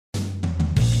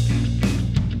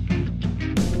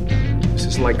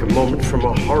like a moment from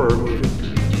a horror movie.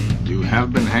 You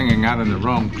have been hanging out in the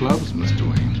wrong clubs, Mr.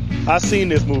 Wayne. I've seen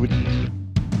this movie.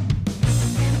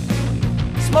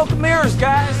 Smoke and mirrors,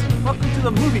 guys. Welcome to the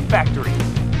movie factory.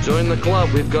 Join the club.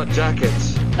 We've got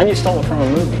jackets. And you stole it from a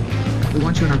movie. We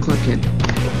want you in our club, kid.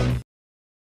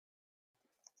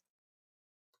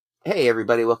 Hey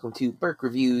everybody, welcome to Burke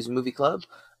Reviews Movie Club.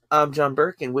 I'm John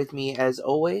Burke, and with me, as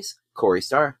always, Corey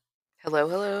Starr. Hello,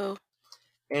 hello.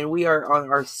 And we are on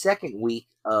our second week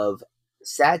of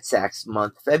Sad Sacks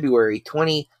month, February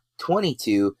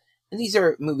 2022. And these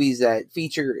are movies that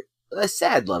feature a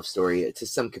sad love story to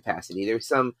some capacity. There's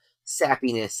some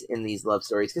sappiness in these love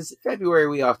stories, because February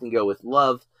we often go with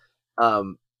love,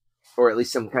 or at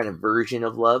least some kind of version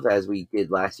of love, as we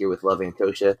did last year with Love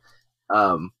Antosha.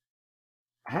 How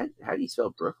do you spell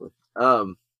Brooklyn?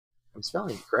 I'm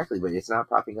spelling it correctly, but it's not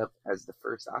popping up as the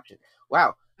first option.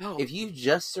 Wow. Oh. If you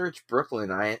just search Brooklyn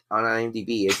on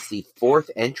IMDb, it's the fourth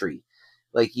entry.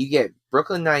 Like, you get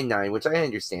Brooklyn Nine-Nine, which I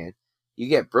understand. You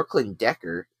get Brooklyn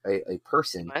Decker, a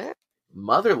person. What?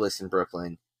 Motherless in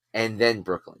Brooklyn, and then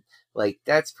Brooklyn. Like,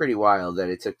 that's pretty wild that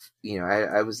it took,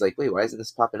 I was like, wait, why isn't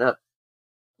this popping up?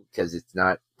 Because it's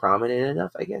not prominent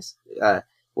enough, I guess.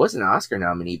 Was an Oscar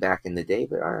nominee back in the day,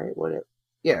 but alright, whatever.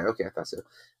 Yeah, okay, I thought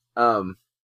so.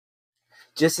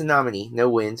 Just a nominee, no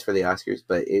wins for the Oscars,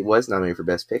 but it was nominated for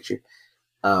Best Picture.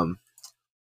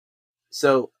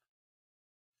 So,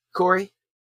 Corey,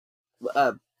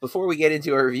 before we get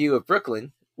into our review of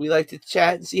Brooklyn, we like to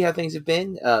chat and see how things have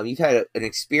been. You've had an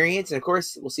experience, and of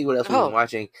course, we'll see what else we've been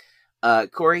watching.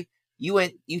 Corey,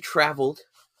 you traveled,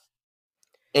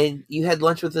 and you had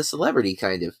lunch with a celebrity,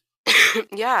 kind of.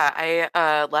 Yeah,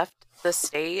 I left the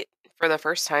state for the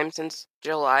first time since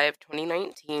July of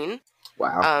 2019.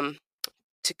 Wow.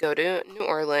 To go to New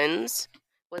Orleans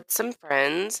with some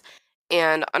friends,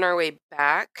 and on our way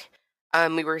back,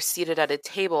 we were seated at a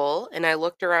table, and I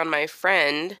looked around my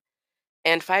friend,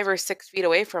 and 5 or 6 feet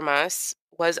away from us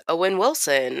was Owen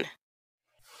Wilson.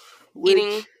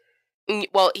 Eating.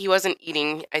 Well, he wasn't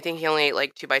eating. I think he only ate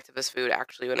like 2 bites of his food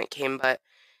actually when it came, but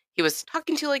he was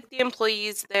talking to like the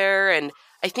employees there, and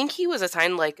I think he was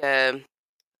assigned like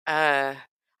I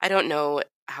don't know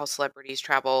how celebrities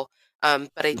travel,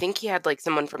 but I think he had like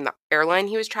someone from the airline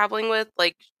he was traveling with,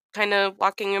 like kind of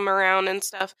walking him around and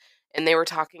stuff. And they were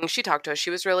talking. She talked to us. She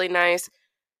was really nice.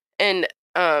 And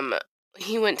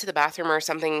he went to the bathroom or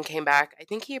something and came back. I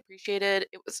think he appreciated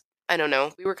it. Was, I don't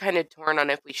know. We were kind of torn on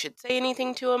if we should say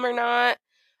anything to him or not,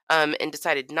 and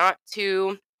decided not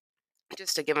to,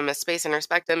 just to give him a space and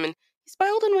respect him. And he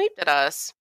smiled and waved at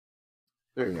us.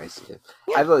 Very nice of him.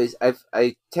 Yeah.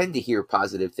 I tend to hear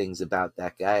positive things about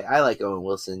that guy. I like Owen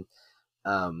Wilson.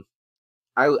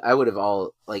 I would have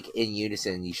all, like, in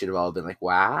unison, you should have all been like,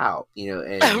 wow,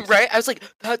 and right? I was like,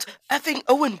 that's effing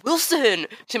Owen Wilson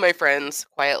to my friends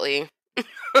quietly.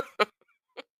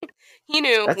 He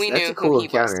knew. We knew a cool who he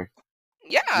encounter.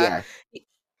 Was. Yeah.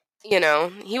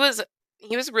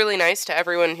 He was really nice to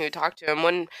everyone who talked to him.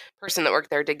 One person that worked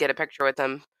there did get a picture with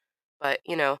him, but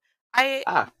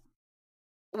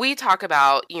we talk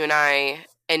about, you and I,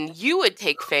 and you would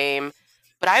take fame,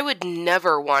 but I would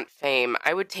never want fame.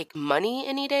 I would take money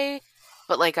any day,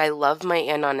 but like I love my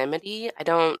anonymity. I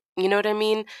don't, you know what I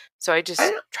mean? So I just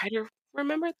try to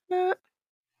remember that.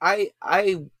 I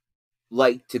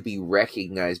like to be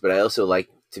recognized, but I also like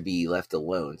to be left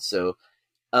alone. So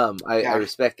I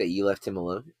respect that you left him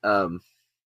alone.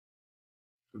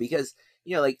 Because,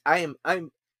 I'm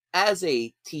as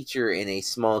a teacher in a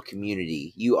small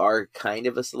community, you are kind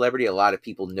of a celebrity. A lot of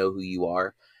people know who you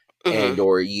are, and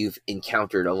or you've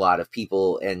encountered a lot of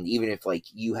people. And even if like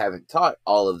you haven't taught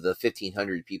all of the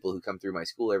 1,500 people who come through my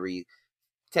school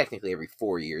technically every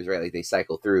 4 years, right? Like they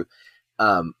cycle through.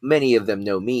 Many of them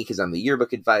know me because I'm the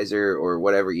yearbook advisor or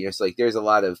whatever. So like there's a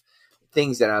lot of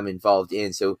things that I'm involved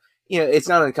in. So it's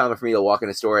not uncommon for me to walk in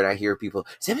a store and I hear people,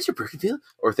 is that Mr. Birkenfield?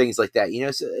 Or things like that,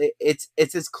 So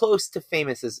it's as close to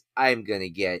famous as I'm going to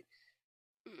get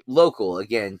local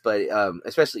again. But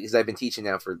especially because I've been teaching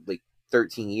now for like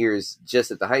 13 years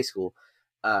just at the high school.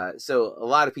 So a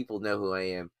lot of people know who I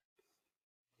am.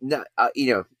 Not,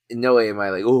 in no way am I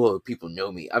like, oh, people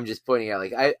know me. I'm just pointing out,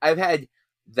 like, I've had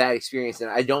that experience, and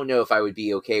I don't know if I would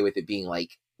be okay with it being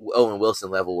like Owen Wilson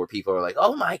level where people are like,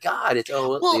 oh my God, it's Owen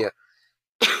Wilson.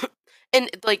 Yeah. And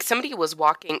like somebody was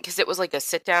walking, because it was like a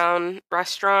sit down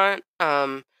restaurant,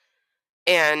 and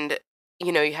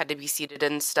you had to be seated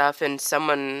and stuff, and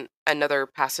another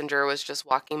passenger was just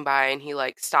walking by, and he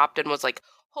like stopped and was like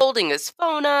holding his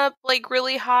phone up like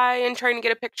really high and trying to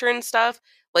get a picture and stuff.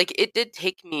 Like it did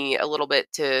take me a little bit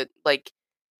to like,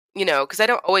 because I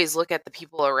don't always look at the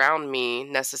people around me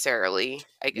necessarily,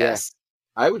 I guess.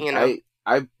 I would. You know?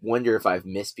 I wonder if I've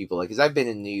missed people, like, because I've been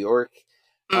in New York.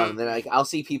 Then like I'll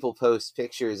see people post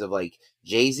pictures of like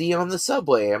Jay-Z on the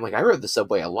subway. I'm like, I rode the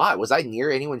subway a lot. Was I near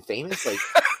anyone famous? Like,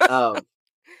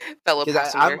 Fellow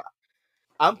because passenger.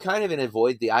 I'm kind of an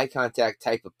avoid the eye contact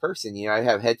type of person. You know, I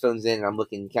have headphones in and I'm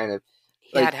looking kind of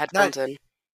He had like headphones not in.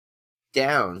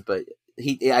 down, but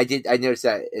I noticed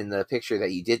that in the picture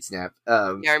that you did snap.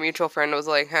 Yeah, our mutual friend was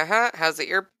like, haha, how's it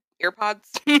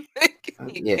earpods? You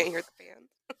Yeah. can't hear the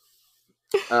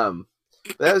fans.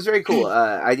 But that was very cool.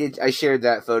 I shared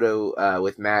that photo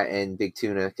with Matt and Big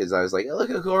Tuna because I was like, oh, look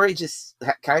who Corey just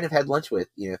kind of had lunch with.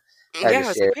 You know, had Yeah, to I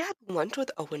was share. like, we had lunch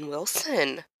with Owen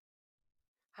Wilson.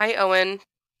 Hi, Owen.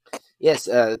 Yes,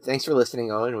 thanks for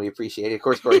listening, Owen. We appreciate it. Of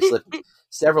course, Corey slipped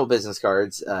several business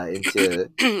cards into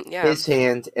Yeah. his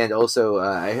hand, and also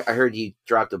I heard you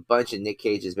dropped a bunch in Nick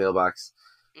Cage's mailbox.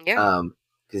 Yeah.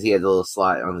 Because he had the little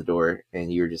slot on the door,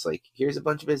 and you were just like, "Here's a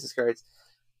bunch of business cards."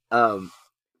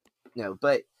 No,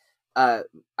 but I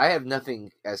have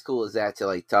nothing as cool as that to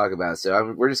like talk about,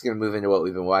 so we're just gonna move into what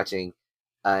we've been watching,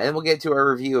 and we'll get to our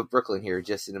review of Brooklyn here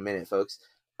just in a minute, folks.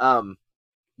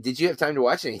 Did you have time to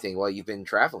watch anything while you've been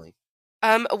traveling?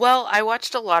 Well, I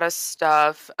watched a lot of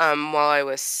stuff while I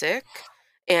was sick,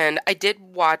 and I did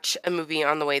watch a movie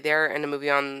on the way there and a movie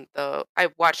on the. I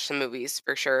watched some movies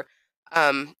for sure.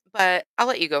 But I'll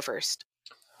let you go first.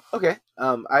 Okay.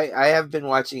 I have been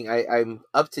watching. I'm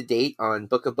up to date on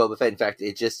Book of Boba Fett. In fact,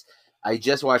 I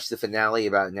just watched the finale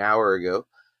about an hour ago.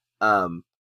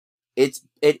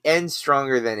 It ends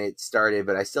stronger than it started,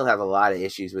 but I still have a lot of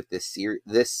issues with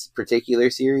this particular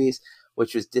series,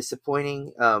 which was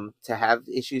disappointing. To have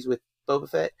issues with Boba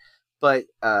Fett, but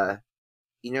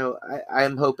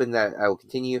I'm hoping that I will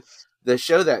continue. The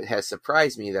show that has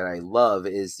surprised me that I love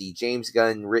is the James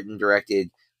Gunn written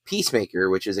directed Peacemaker,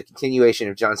 which is a continuation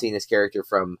of John Cena's character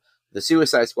from the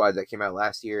Suicide Squad that came out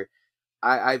last year.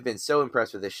 I've been so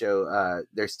impressed with this show.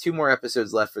 There's 2 more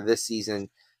episodes left for this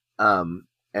season, and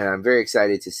I'm very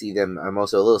excited to see them. I'm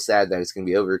also a little sad that it's going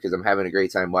to be over because I'm having a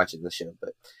great time watching the show.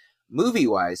 But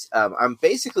movie-wise, I'm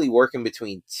basically working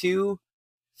between 2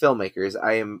 filmmakers.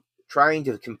 I am trying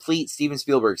to complete Steven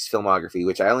Spielberg's filmography,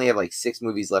 which I only have like 6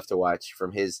 movies left to watch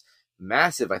from his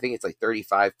massive, I think it's like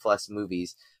 35 plus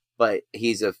movies, but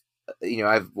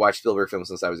I've watched Spielberg films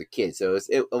since I was a kid. So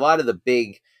a lot of the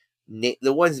big,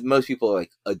 the ones most people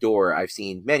like adore, I've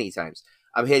seen many times.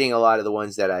 I'm hitting a lot of the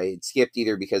ones that I skipped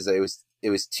either because it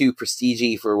was too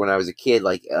prestige-y for when I was a kid.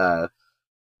 Like, I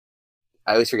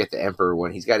always forget the Emperor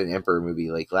one. He's got an Emperor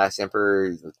movie, like Last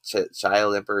Emperor,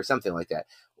 Child Emperor, something like that.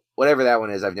 Whatever that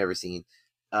one is, I've never seen.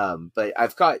 But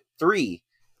I've caught 3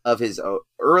 of his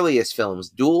earliest films.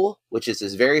 Duel, which is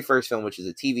his very first film, which is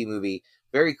a TV movie.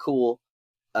 Very cool.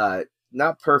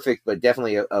 Not perfect, but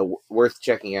definitely a worth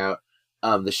checking out.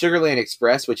 The Sugarland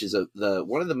Express, which is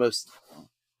one of the most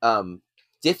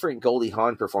different Goldie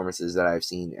Hawn performances that I've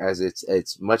seen, as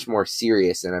it's much more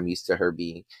serious than I'm used to her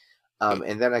being.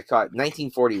 And then I caught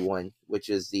 1941, which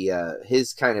is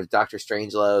his kind of Dr.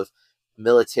 Strangelove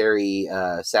military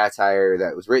satire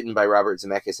that was written by Robert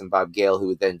Zemeckis and Bob Gale, who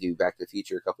would then do Back to the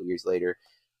Future a couple years later,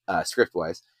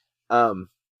 script-wise. I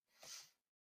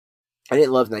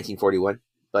didn't love 1941,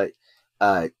 but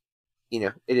it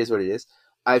is what it is.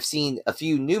 I've seen a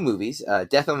few new movies.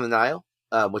 Death on the Nile,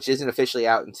 which isn't officially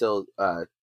out until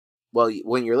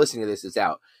when you're listening to this, it's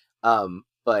out.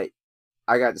 But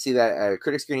I got to see that at a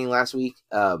critic screening last week.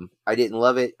 I didn't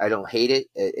love it. I don't hate it.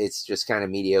 It's just kind of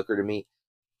mediocre to me.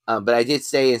 But I did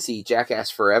stay and see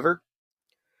Jackass Forever.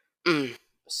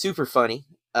 Super funny.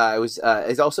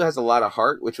 It also has a lot of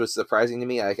heart, which was surprising to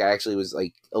me. Like, I actually was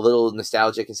like a little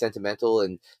nostalgic and sentimental,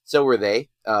 and so were they.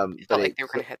 I felt like they were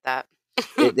going to hit that.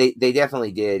 They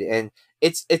definitely did, and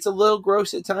it's a little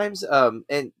gross at times.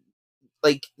 And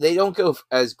like, they don't go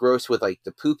as gross with like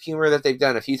the poop humor that they've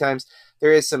done a few times.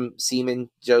 There is some semen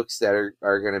jokes that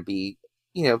are going to be,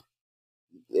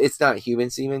 it's not human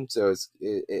semen, so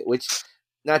which,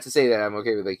 not to say that I'm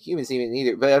okay with like human semen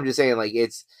either, but I'm just saying like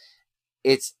it's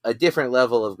a different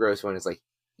level of gross when it's like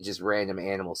just random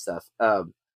animal stuff.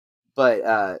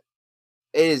 But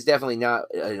it is definitely not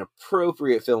an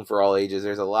appropriate film for all ages.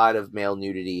 There's a lot of male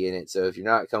nudity in it, so if you're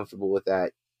not comfortable with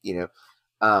that,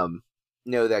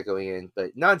 know that going in.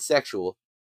 But non-sexual,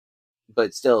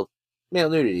 but still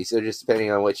male nudity. So just depending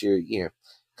on what your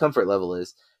comfort level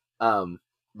is.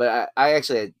 But I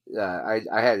actually had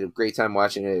I had a great time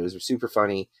watching it. It was super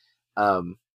funny.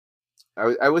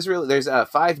 I was really, there's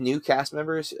 5 new cast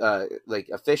members, like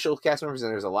official cast members,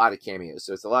 and there's a lot of cameos,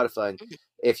 so it's a lot of fun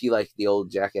if you like the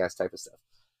old Jackass type of stuff.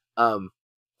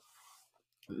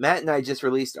 Matt and I just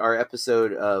released our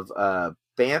episode of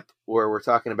BAMP, where we're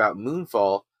talking about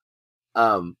Moonfall.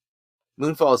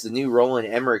 Moonfall is the new Roland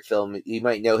Emmerich film. You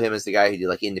might know him as the guy who did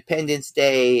like Independence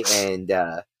Day and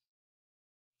the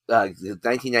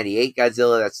 1998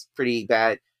 Godzilla. That's pretty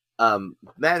bad.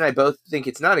 Matt and I both think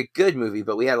it's not a good movie,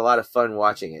 but we had a lot of fun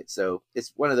watching it. So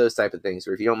it's one of those type of things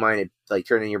where if you don't mind it, like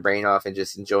turning your brain off and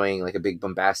just enjoying like a big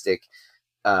bombastic,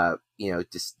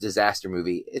 disaster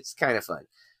movie, it's kind of fun.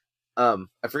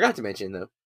 I forgot to mention though,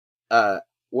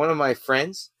 one of my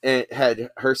friends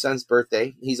had her son's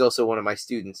birthday. He's also one of my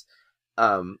students.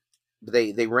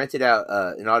 They rented out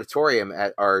an auditorium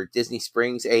at our Disney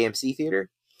Springs AMC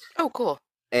theater. Oh, cool.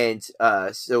 And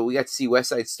so we got to see West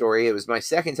Side Story. It was my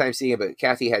second time seeing it, but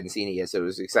Kathy hadn't seen it yet, so it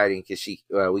was exciting because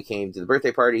we came to the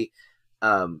birthday party.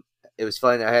 It was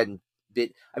fun. I've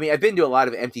been to a lot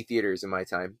of empty theaters in my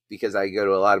time because I go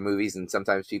to a lot of movies and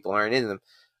sometimes people aren't in them.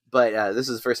 But this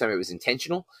was the first time it was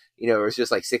intentional. It was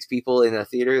just like 6 people in a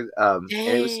theater. And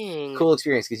it was a cool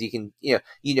experience because you can,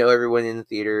 everyone in the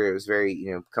theater. It was very,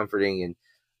 comforting. And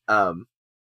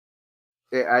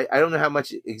I don't know how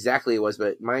much exactly it was,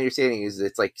 but my understanding is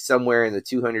it's like somewhere in the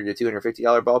 $200 to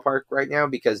 $250 ballpark right now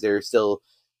because they're still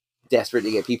desperate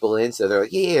to get people in. So they're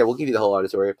like, yeah, we'll give you the whole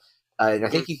auditorium. And I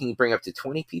think you can bring up to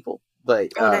 20 people,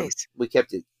 but nice. We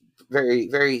kept it very,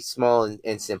 very small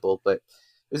and simple, but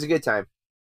it was a good time.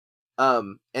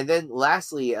 And then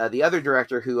lastly, the other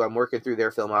director who I'm working through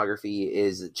their filmography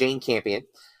is Jane Campion,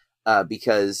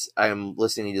 because I'm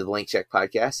listening to the Link Check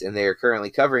podcast and they're currently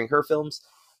covering her films.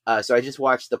 So I just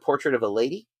watched The Portrait of a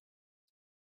Lady,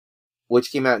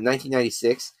 which came out in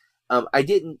 1996. I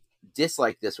didn't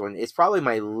dislike this one. It's probably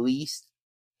my least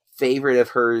favorite of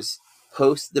hers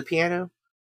post The Piano.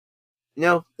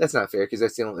 No, that's not fair because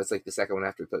that's like the second one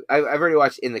after. I've already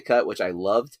watched In the Cut, which I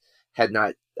loved. Had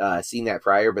not seen that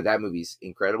prior, but that movie's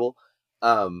incredible.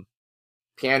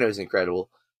 Piano's incredible.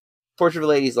 Portrait of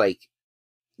a Lady's like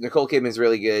Nicole Kidman's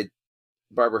really good.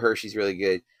 Barbara Hershey's really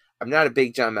good. I'm not a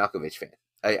big John Malkovich fan.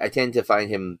 I tend to find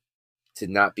him to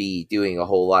not be doing a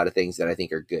whole lot of things that I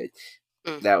think are good.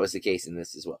 That was the case in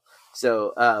this as well.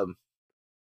 So,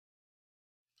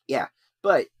 yeah.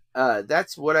 But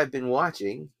that's what I've been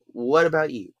watching. What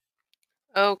about you?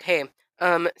 Okay.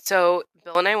 So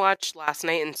Bill and I watched Last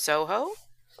Night in Soho.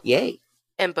 Yay.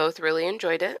 And both really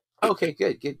enjoyed it. Okay,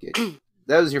 good.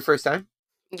 That was your first time?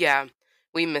 Yeah.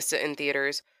 We missed it in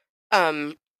theaters.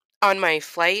 On my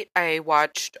flight, I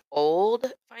watched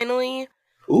Old, finally.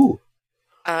 Ooh.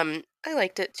 I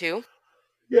liked it too.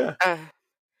 Yeah.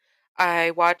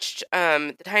 I watched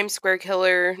the Times Square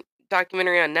Killer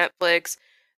documentary on Netflix.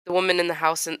 The woman in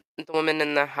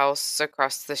the house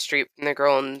across the street from the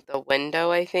girl in the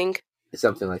window, I think.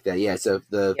 Something like that. Yeah. So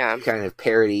the kind of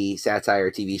parody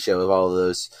satire TV show of all of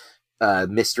those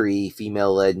mystery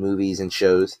female-led movies and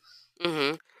shows.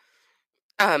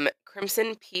 Mm-hmm.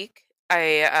 Crimson Peak.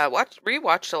 I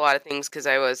rewatched a lot of things because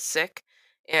I was sick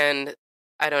and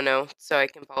I don't know, so I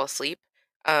can fall asleep.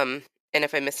 And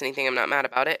if I miss anything, I'm not mad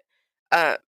about it.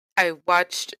 I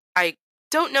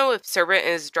don't know if Servant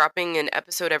is dropping an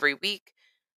episode every week,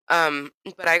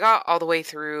 but I got all the way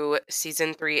through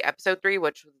season 3, episode 3,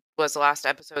 which was the last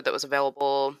episode that was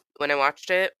available when I watched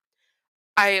it.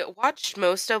 I watched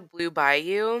most of Blue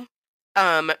Bayou,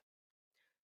 and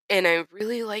I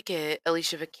really like it.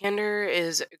 Alicia Vikander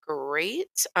is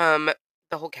great.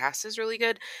 The whole cast is really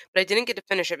good, but I didn't get to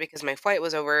finish it because my flight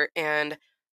was over, and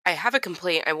I have a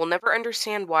complaint. I will never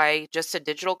understand why just a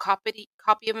digital copy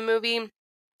of a movie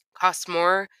costs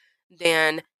more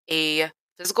than a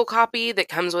physical copy that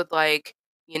comes with, like,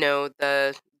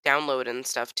 the download and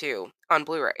stuff too on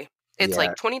Blu-ray. It's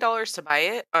like $20 to buy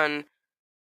it on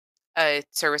a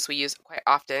service we use quite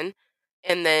often,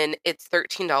 and then it's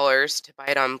 $13 to buy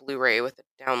it on Blu-ray with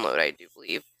a download, I do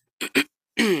believe.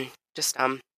 Just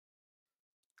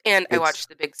and I watched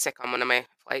The Big Sick on one of my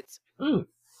flights.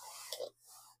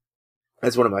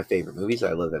 That's one of my favorite movies.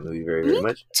 I love that movie very, very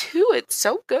much. Too. It's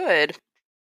so good.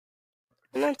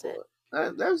 And that's it.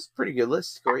 That was a pretty good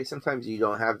list, Corey. Sometimes you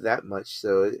don't have that much,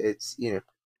 so it's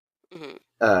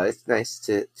it's nice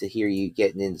to hear you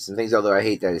getting into some things. Although I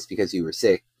hate that it's because you were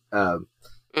sick. But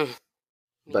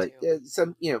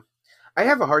some, I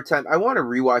have a hard time. I want to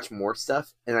rewatch more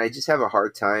stuff, and I just have a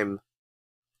hard time,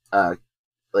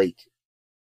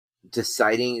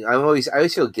 deciding. I always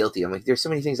feel guilty. I'm like, there's so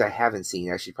many things I haven't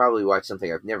seen. I should probably watch something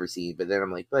I've never seen. But then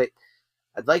I'm like, but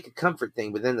I'd like a comfort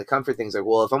thing. But then the comfort thing's like,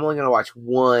 well, if I'm only going to watch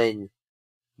one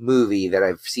movie that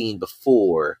I've seen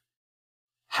before,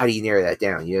 how do you narrow that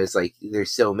down? It's like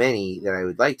there's so many that I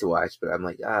would like to watch, but I'm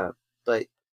like, but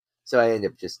so I end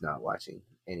up just not watching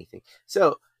anything.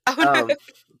 So,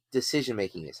 decision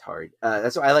making is hard.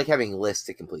 That's why I like having lists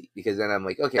to complete, because then I'm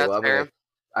like, okay, That's well, fair.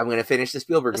 I'm gonna finish the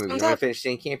Spielberg This movies. comes I'm gonna up. finish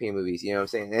Jane Campion movies. You know what I'm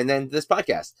saying? And then this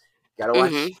podcast, gotta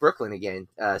watch Mhm. Brooklyn again.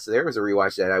 So there was a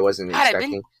rewatch that I wasn't God,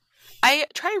 expecting. I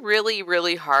try really,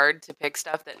 really hard to pick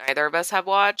stuff that neither of us have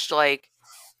watched. Like,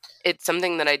 it's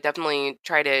something that I definitely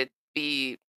try to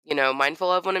be,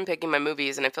 mindful of when I'm picking my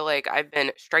movies, and I feel like I've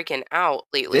been striking out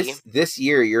lately. This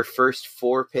year, your first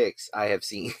 4 picks I have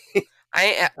seen,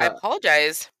 I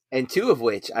apologize. and 2 of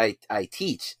which I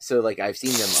teach, so like I've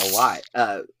seen them a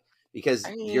lot. Because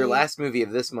your last movie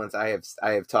of this month, I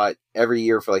have taught every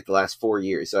year for like the last 4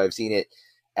 years, so I've seen it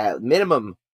at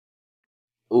minimum.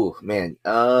 Ooh, man,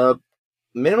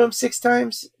 minimum 6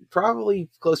 times, probably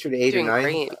closer to 8 Doing or 9.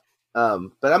 great.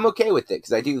 But I'm okay with it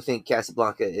because I do think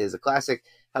Casablanca is a classic.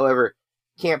 However,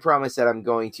 can't promise that I'm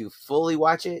going to fully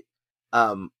watch it.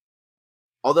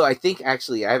 Although I think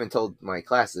actually I haven't told my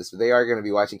class this, but they are going to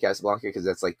be watching Casablanca because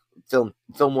that's like film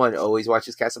 1 always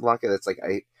watches Casablanca. That's like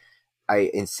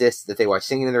I insist that they watch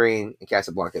Singing in the Rain and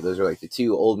Casablanca. Those are like the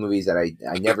 2 old movies that I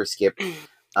never skip. So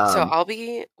I'll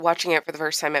be watching it for the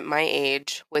first time at my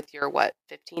age with your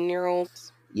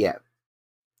 15-year-olds. Yeah.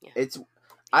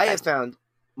 I have found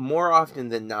more often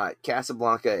than not,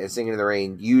 Casablanca and Singing in the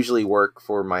Rain usually work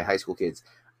for my high school kids.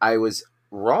 I was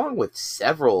wrong with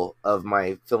several of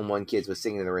my Film 1 kids with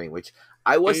Singing in the Rain, which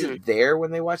I wasn't there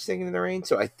when they watched Singing in the Rain,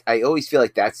 so I always feel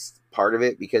like that's part of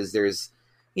it, because there's,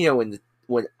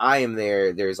 when I am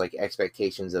there, there's like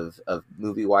expectations of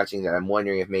movie watching that I'm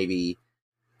wondering if maybe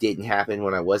didn't happen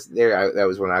when I wasn't there. That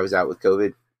was when I was out with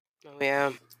COVID. Oh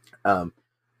yeah.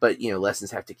 But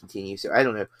lessons have to continue, so I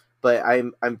don't know. But I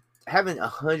haven't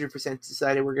 100%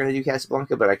 decided we're gonna do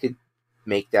Casablanca, but I could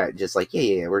make that just like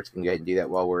yeah, we're just gonna go ahead and do that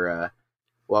while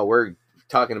we're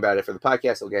talking about it for the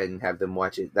podcast. I'll go ahead and have them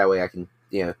watch it. That way I can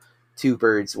 2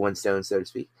 birds, 1 stone, so to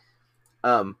speak.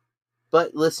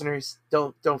 But listeners,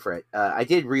 don't fret. I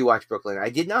did rewatch Brooklyn. I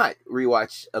did not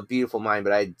rewatch A Beautiful Mind,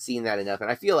 but I'd seen that enough,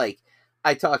 and I feel like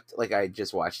I talked like I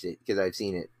just watched it because I've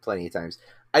seen it plenty of times.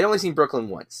 I'd only seen Brooklyn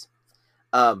once.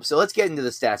 So let's get into the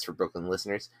stats for Brooklyn,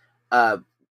 listeners.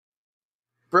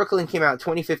 Brooklyn came out in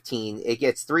 2015. It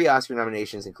gets 3 Oscar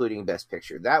nominations, including Best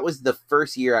Picture. That was the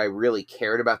first year I really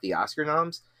cared about the Oscar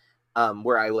noms,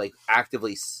 where I like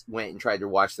actively went and tried to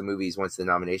watch the movies once the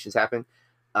nominations happened.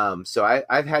 So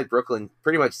I've had Brooklyn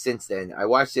pretty much since then. I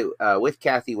watched it with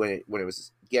Kathy when it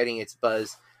was getting its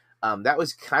buzz. That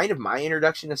was kind of my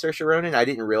introduction to Saoirse Ronan. I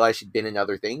didn't realize she'd been in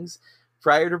other things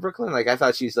prior to Brooklyn. Like I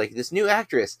thought she was like this new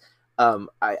actress.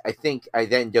 I think I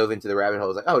then dove into the rabbit hole. I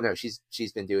was like, oh no,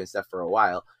 she's been doing stuff for a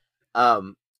while.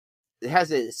 It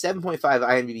has a 7.5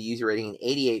 IMDb user rating and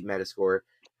 88 Metascore.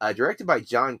 Directed by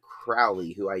John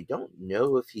Crowley, who I don't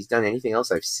know if he's done anything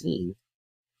else I've seen,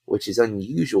 which is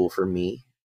unusual for me.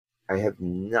 I have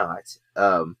not.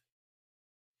 At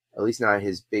least not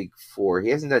his big 4. He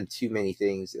hasn't done too many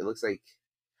things. It looks like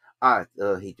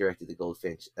he directed The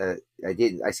Goldfinch.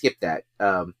 I skipped that.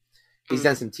 He's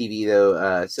done some TV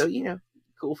though, so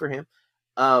cool for him.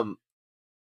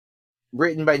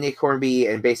 Written by Nick Hornby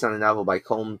and based on a novel by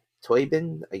Colm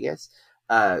Toibin, I guess.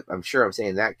 I'm sure I'm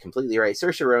saying that completely right.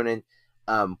 Saoirse Ronan,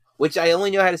 which I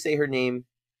only know how to say her name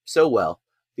so well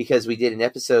because we did an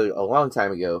episode a long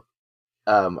time ago.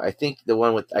 I think the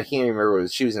one with I can't remember what it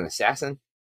was. She was an assassin.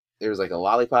 There was like a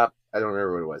lollipop. I don't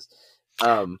remember what it was.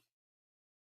 I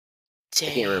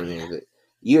can't remember the name of it.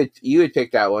 You had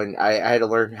picked that one. I had to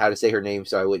learn how to say her name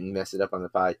so I wouldn't mess it up on the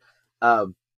pod.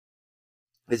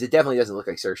 Because it definitely doesn't look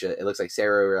like Saoirse. It looks like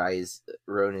Sarah Rise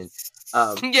Ronan.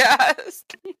 Yes.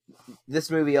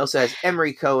 This movie also has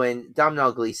Emery Cohen,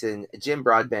 Domhnall Gleeson, Jim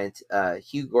Broadbent,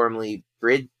 Hugh Gormley,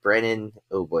 Brid Brennan.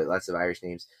 Oh boy, lots of Irish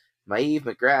names. Maeve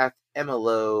McGrath, Emma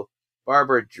Lowe,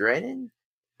 Barbara Drennan,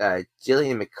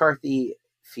 Gillian McCarthy,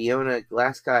 Fiona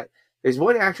Glascott. There's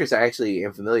one actress I actually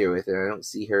am familiar with, and I don't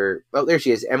see her. Oh, there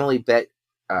she is, Emily Bett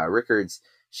Rickards.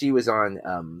 She was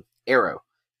on Arrow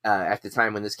at the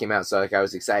time when this came out, so like I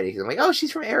was excited because I'm like, oh,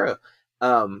 she's from Arrow.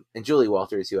 And Julie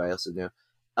Walters, who I also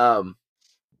know.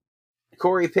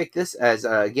 Corey picked this as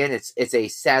again, it's a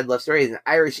sad love story. An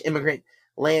Irish immigrant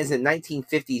lands in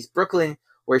 1950s Brooklyn,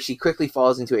 where she quickly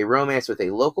falls into a romance with a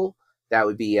local. That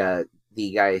would be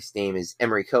the guy's name is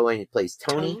Emery Cohen. He plays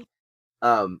Tony.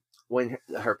 When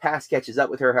her past catches up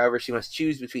with her, however, she must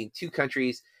choose between 2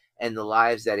 countries and the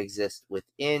lives that exist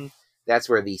within. That's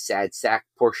where the sad sack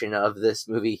portion of this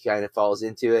movie kind of falls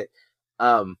into it.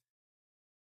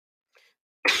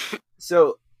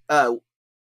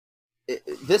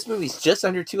 This movie's just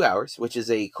under 2 hours, which is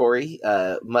a Corey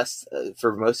must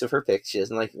for most of her picks. She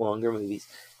doesn't like longer movies,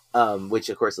 which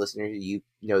of course, listener, you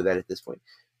know that at this point.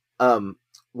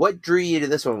 what drew you to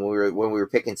this one when we were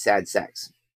picking sad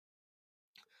sex?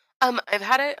 I've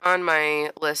had it on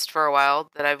my list for a while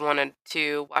that I've wanted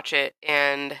to watch it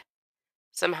and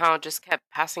somehow just kept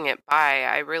passing it by.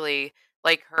 I really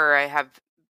like her. I have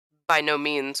by no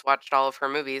means watched all of her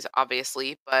movies,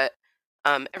 obviously, but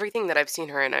everything that I've seen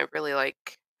her in, I really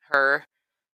like her.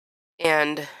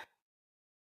 And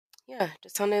yeah,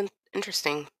 just sounded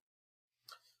interesting.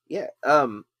 Yeah.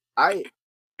 I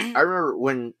remember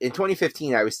when in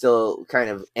 2015 I was still kind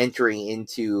of entering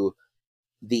into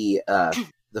the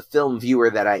film viewer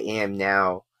that I am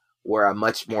now, where I'm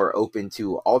much more open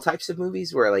to all types of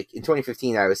movies. Where like in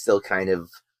 2015 I was still kind of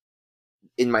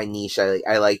in my niche.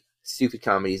 I like stupid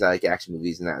comedies, I like action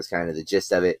movies, and that was kind of the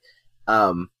gist of it.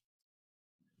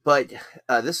 But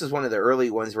this was one of the early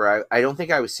ones where I don't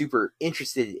think I was super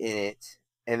interested in it.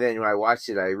 And then when I watched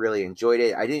it, I really enjoyed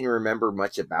it. I didn't remember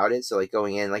much about it. So like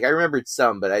going in, like I remembered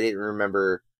some, but I didn't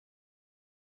remember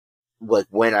like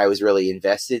when I was really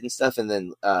invested and stuff. And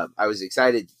then I was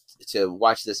excited to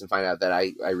watch this and find out that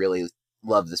I really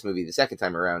loved this movie the second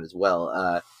time around as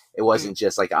well. It wasn't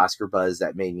just like Oscar buzz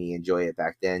that made me enjoy it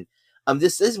back then.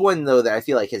 This is one though that I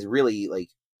feel like has really like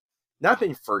not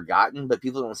been forgotten, but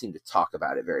people don't seem to talk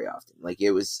about it very often. Like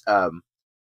it was,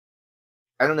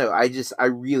 I don't know. I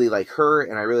really like her,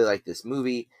 and I really like this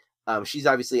movie. She's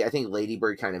obviously, I think Lady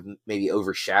Bird kind of maybe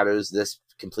overshadows this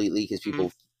completely because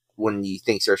people, when you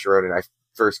think Saoirse Ronan, I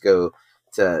first go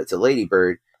to Lady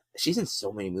Bird. She's in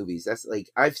so many movies. That's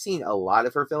like, I've seen a lot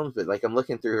of her films, but like I'm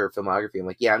looking through her filmography. I'm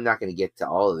like, yeah, I'm not going to get to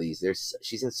all of these.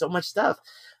 She's in so much stuff.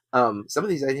 Some of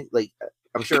these I didn't like.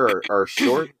 I'm sure are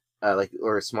short, like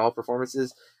or small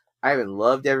performances. I haven't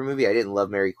loved every movie. I didn't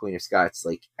love Mary Queen of Scots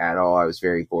like at all. I was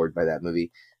very bored by that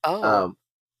movie. Oh, I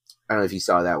don't know if you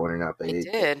saw that one or not, but I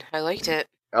did. I liked it.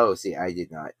 Oh, see, I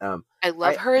did not. I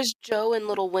love her as Jo in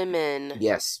Little Women.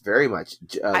 Yes, very much.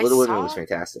 Little Women was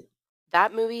fantastic.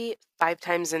 That movie 5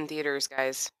 times in theaters,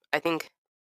 guys. I think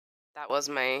that was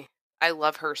I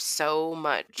love her so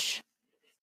much.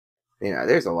 Yeah,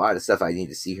 there's a lot of stuff I need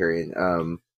to see her in.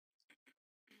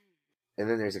 And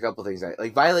then there's a couple things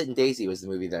like Violet and Daisy was the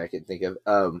movie that I could think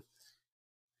of.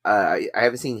 I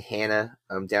haven't seen Hannah.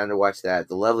 I'm down to watch that.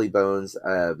 The Lovely Bones.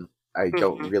 I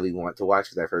don't really want to watch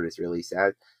because I've heard it's really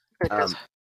sad.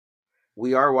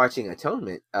 We are watching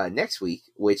Atonement next week,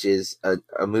 which is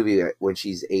a movie that when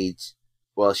she's aged,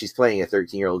 well, she's playing a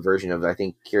 13-year-old version of I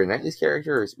think Keira Knightley's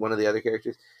character or one of the other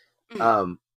characters.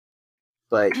 But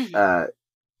and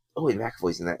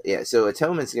McAvoy's in that. Yeah, so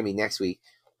Atonement's gonna be next week,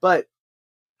 but.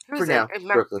 For now,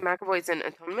 Brooklyn. McAvoy's in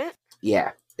Atonement?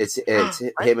 Yeah, it's him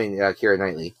and Keira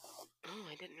Knightley. Oh,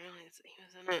 I didn't realize that he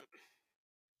was in it.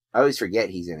 I always forget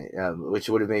he's in it, which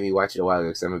would have made me watch it a while ago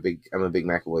because I'm a big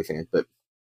McAvoy fan. But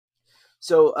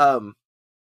so,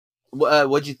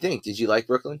 what'd you think? Did you like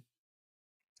Brooklyn?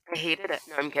 I hated it.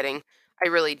 No, I'm kidding. I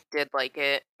really did like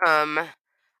it.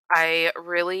 I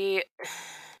really,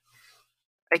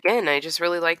 again, I just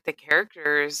really like the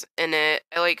characters in it.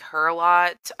 I like her a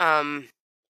lot.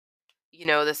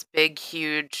 This big,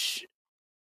 huge,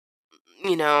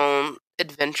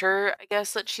 adventure, I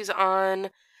guess, that she's on.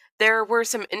 There were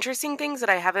some interesting things that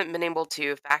I haven't been able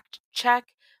to fact check,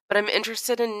 but I'm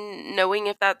interested in knowing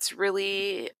if that's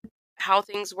really how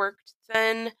things worked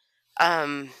then.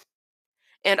 And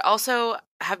also,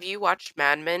 have you watched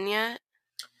Mad Men yet?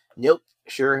 Nope,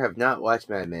 sure have not watched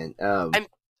Mad Men. I'm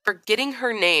forgetting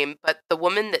her name, but the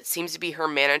woman that seems to be her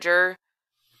manager,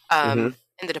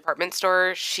 in the department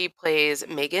store, she plays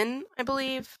Megan, I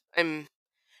believe. In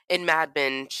Mad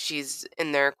Men, she's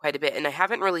in there quite a bit, and I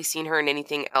haven't really seen her in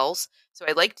anything else, so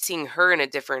I liked seeing her in a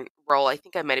different role. I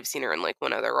think I might have seen her in like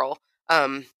one other role.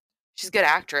 She's a good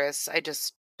actress. I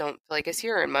just don't feel like I see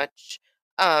her in much.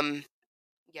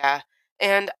 Yeah,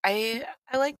 and I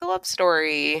like the love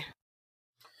story.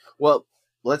 Well,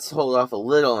 let's hold off a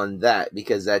little on that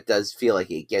because that does feel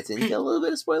like it gets into a little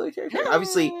bit of spoiler territory. No,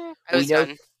 obviously,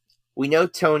 we know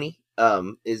Tony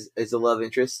is a love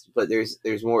interest, but there's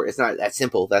more. It's not that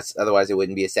simple. That's otherwise it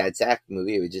wouldn't be a sad sack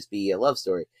movie. It would just be a love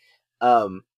story.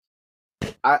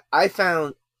 I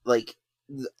found like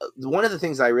one of the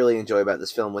things I really enjoy about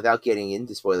this film, without getting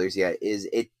into spoilers yet, is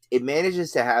it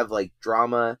manages to have like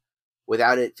drama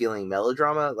without it feeling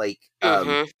melodrama. Like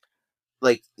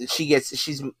like when she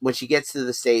gets to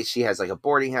the States, she has like a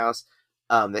boarding house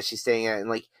that she's staying at, and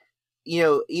like.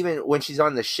 Even when she's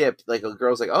on the ship, like a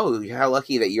girl's like, "Oh, how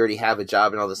lucky that you already have a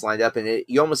job and all this lined up." And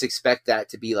you almost expect that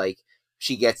to be like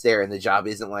she gets there and the job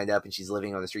isn't lined up and she's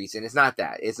living on the streets. And it's not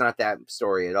that. It's not that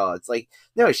story at all. It's like,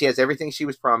 no, she has everything she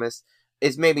was promised.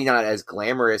 It's maybe not as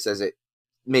glamorous as it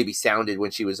maybe sounded when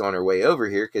she was on her way over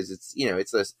here because it's,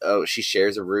 it's this, she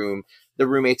shares a room the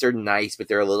roommates are nice, but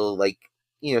they're a little like,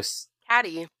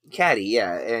 Catty. catty,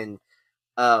 yeah. And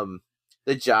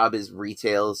the job is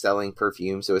retail, selling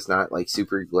perfume, so it's not like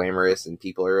super glamorous, and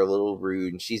people are a little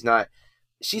rude. And she's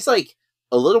like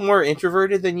a little more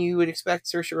introverted than you would expect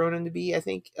Saoirse Ronan to be, I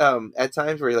think, at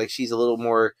times, where like she's a little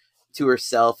more to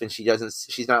herself, and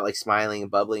she's not like smiling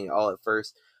and bubbling all at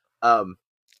first.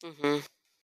 Mm-hmm.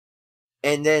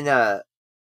 And then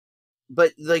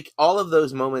but like all of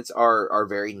those moments are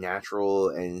very natural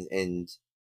and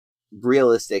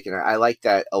realistic, and I like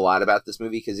that a lot about this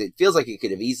movie, because it feels like it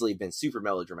could have easily been super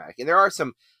melodramatic. And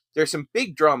there's some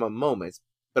big drama moments,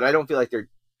 but I don't feel like they're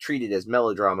treated as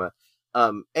melodrama.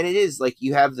 And it is like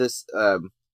you have this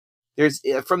there's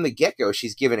from the get-go,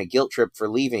 she's given a guilt trip for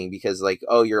leaving, because like,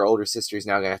 oh, your older sister's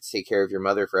now gonna have to take care of your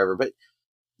mother forever. But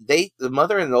the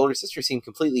mother and the older sister seem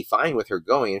completely fine with her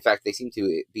going. In fact, they seem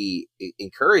to be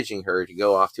encouraging her to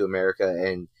go off to America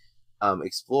and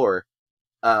explore.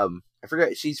 I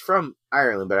forget, she's from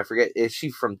Ireland, but I forget, is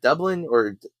she from Dublin,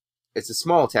 or it's a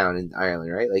small town in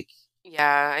Ireland, right? Like,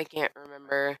 Yeah, I can't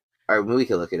remember. we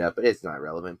can look it up, but it's not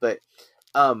relevant. But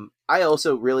I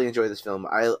also really enjoy this film.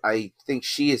 I think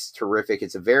she is terrific.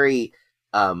 It's a very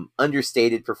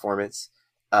understated performance,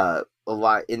 a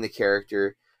lot in the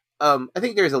character. I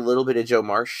think there's a little bit of Joe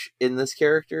Marsh in this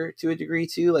character to a degree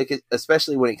too, like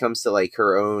especially when it comes to like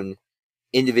her own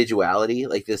individuality,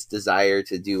 like this desire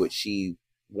to do what she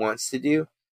wants to do.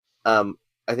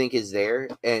 I think is there,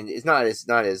 and it's not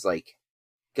as like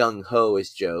gung ho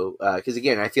as Joe, because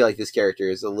again, I feel like this character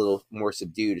is a little more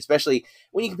subdued, especially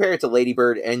when you compare it to Lady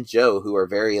Bird and Joe, who are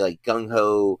very like gung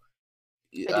ho.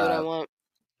 I do what I want.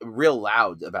 Real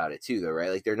loud about it too, though, right?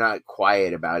 Like they're not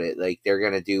quiet about it. Like they're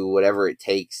gonna do whatever it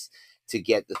takes to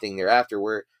get the thing they're after.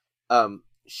 Where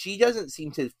she doesn't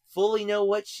seem to fully know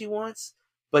what she wants,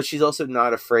 but she's also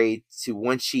not afraid to,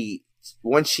 once she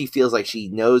feels like she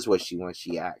knows what she wants,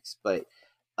 she acts. But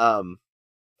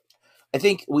I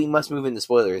think we must move into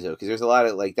spoilers, though, because there's a lot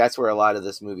of like, that's where a lot of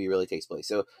this movie really takes place.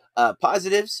 So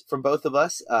positives from both of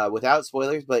us without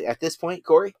spoilers, but at this point,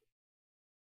 Corey.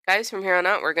 Guys, from here on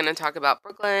out, we're going to talk about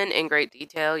Brooklyn in great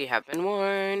detail. You have been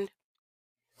warned.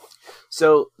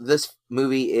 So this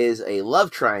movie is a love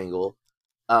triangle,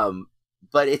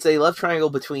 but it's a love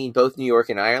triangle between both New York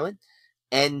and Ireland,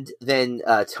 and then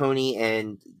Tony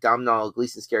and Domhnall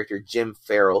Gleeson's character Jim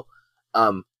Farrell.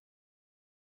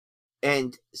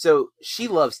 And so she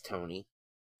loves Tony.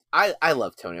 I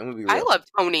love Tony. I'm gonna be real. I love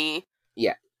Tony.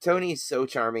 Yeah, Tony is so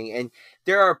charming, and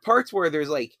there are parts where there's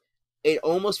like, it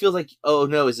almost feels like, oh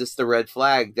no, is this the red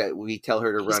flag that we tell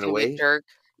her to run away? Jerk.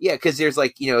 Yeah, because there's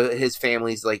like, his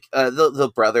family's like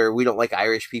the brother. We don't like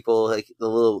Irish people. Like the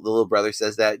little brother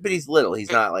says that, but he's little.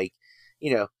 He's not like,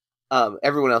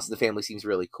 everyone else in the family seems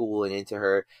really cool and into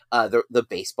her. The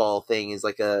baseball thing is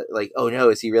like oh no,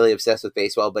 is he really obsessed with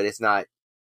baseball? But it's not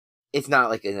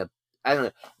like I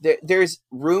don't know. There's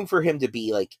room for him to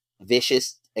be like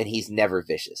vicious, and he's never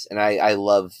vicious. And I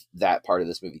love that part of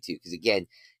this movie too, because again,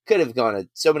 could have gone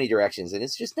so many directions, and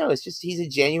it's just he's a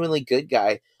genuinely good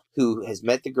guy who has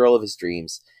met the girl of his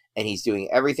dreams, and he's doing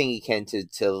everything he can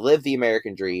to live the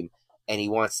American dream, and he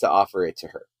wants to offer it to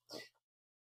her.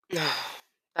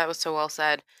 That was so well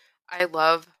said. I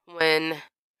love when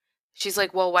she's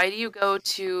like, well, why do you go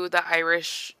to the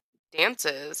Irish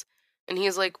dances? And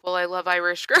he's like, well, I love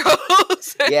Irish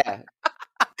girls. Yeah.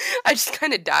 I just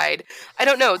kind of died. I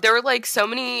don't know. There were like so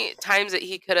many times that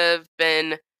he could have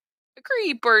been a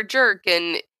creep or a jerk,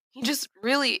 and he just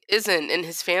really isn't. And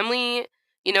his family,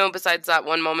 besides that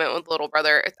one moment with little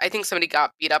brother, I think somebody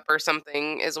got beat up or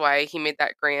something is why he made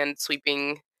that grand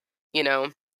sweeping,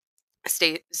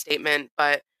 statement.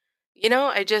 But,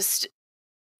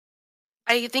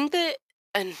 I think that,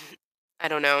 and I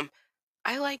don't know,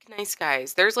 I like nice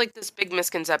guys. There's like this big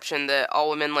misconception that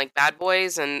all women like bad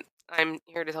boys, and I'm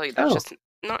here to tell you that's just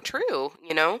not true,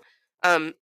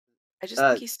 I just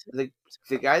think he's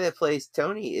the guy that plays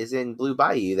Tony is in Blue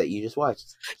Bayou that you just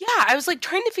watched. Yeah, I was like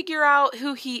trying to figure out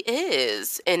who he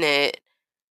is in it.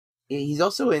 He's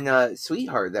also in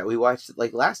Sweetheart that we watched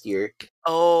like last year.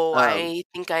 Oh, I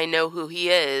think I know who he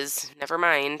is. Never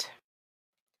mind.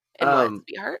 And what,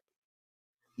 Sweetheart?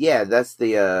 Yeah, that's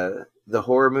the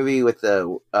horror movie with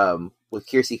with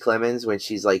Kiersey Clemens when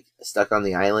she's like stuck on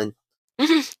the island.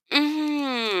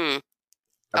 Mm-hmm.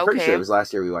 I'm pretty sure it was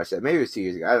last year we watched that. Maybe it was 2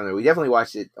 years ago. I don't know. We definitely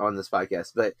watched it on this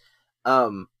podcast. But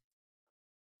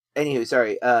anywho,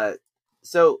 sorry.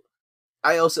 So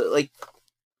I also like,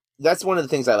 that's one of the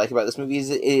things I like about this movie, is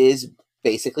it is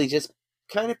basically just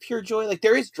kind of pure joy. Like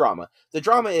there is drama. The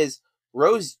drama is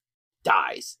Rose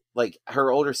dies. Like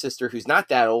her older sister, who's not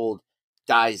that old,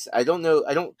 dies. I don't know.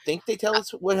 I don't think they tell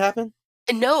us what happened.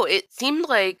 No, it seemed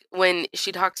like when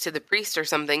she talks to the priest or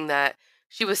something that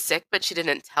she was sick, but she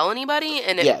didn't tell anybody,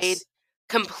 and it made Yes.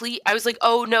 complete I was like,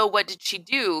 "Oh, no, what did she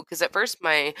do?" Because at first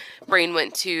my brain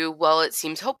went to, well, it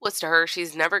seems hopeless to her.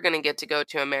 She's never gonna get to go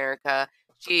to America.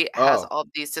 She has Oh, all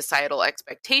these societal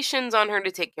expectations on her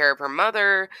to take care of her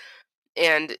mother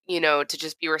and, to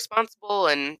just be responsible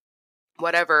and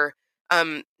whatever.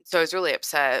 So I was really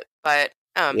upset, but,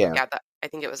 yeah. yeah, that I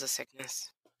think it was a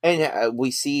sickness. And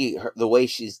we see the way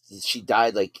she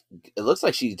died. Like it looks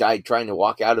like she died trying to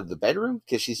walk out of the bedroom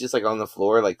because she's just like on the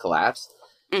floor, like collapsed,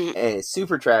 Mhm. and it's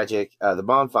super tragic. The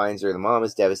mom finds her. The mom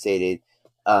is devastated.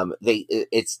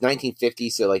 It's 1950,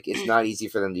 so like it's not easy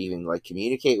for them to even like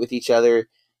communicate with each other,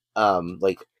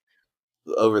 like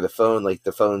over the phone. Like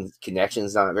the phone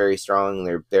connection's not very strong.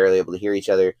 They're barely able to hear each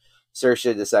other.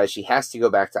 Saoirse decides she has to go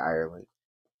back to Ireland,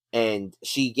 and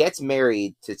she gets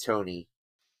married to Tony,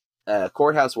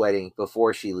 courthouse wedding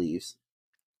before she leaves.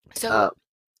 So Uh,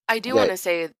 I do that wanna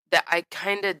say that I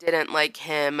kinda didn't like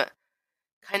him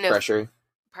kind of pressure.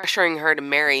 pressuring her to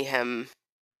marry him.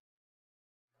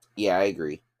 Yeah, I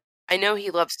agree. I know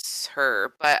he loves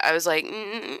her, but I was like, "Mm,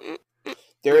 mm, mm, mm,"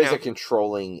 There you is a know,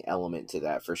 controlling element to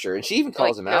that for sure, and she even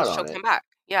like, calls him he knows out she'll on come it. back.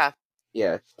 Yeah.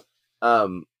 Yeah.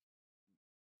 Um,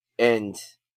 and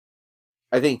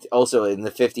I think also in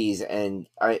the 50s, and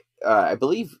I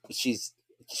believe she's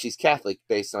Catholic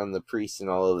based on the priest and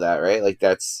all of that, right? Like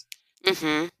that's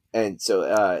Mhm. and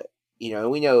so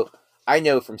we know I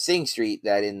know from Sing Street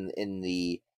that in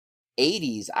the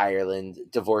 80s Ireland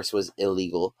divorce was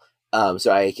illegal.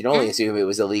 So I can only assume it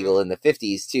was Mhm. illegal in the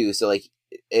 50s too. So like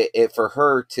it for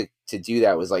her to do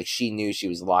that was like she knew she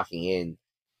was locking in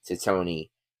to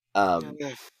Tony.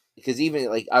 Mhm. Because even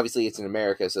like obviously it's in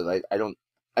America, so like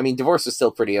I mean divorce was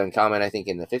still pretty uncommon I think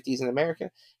in the 50s in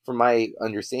America from my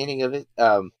understanding of it.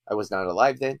 I was not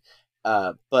alive then.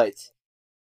 But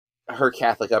her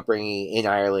Catholic upbringing in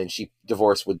Ireland, she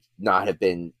divorce would not have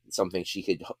been something she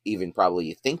could even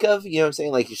probably think of. You know what I'm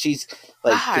saying? Like if she's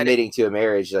like God, committing to a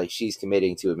marriage, like she's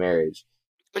committing to a marriage.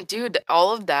 dude,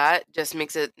 all of that just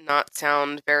makes it not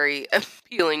sound very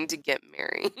appealing to get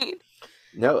married.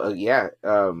 No, yeah,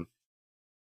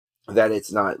 that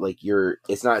it's not like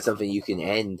it's not something you can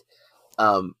end.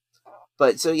 Um,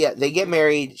 but so yeah, they get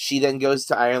married. She then goes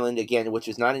to Ireland again, which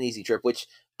is not an easy trip. Which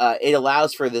it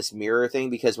allows for this mirror thing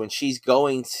because when she's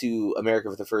going to America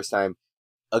for the first time,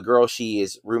 a girl she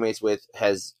is roommates with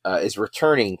has is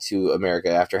returning to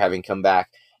America after having come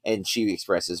back, and she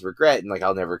expresses regret and like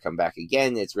I'll never come back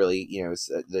again. It's really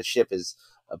the ship is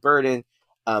a burden,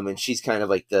 and she's kind of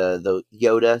like the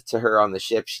Yoda to her on the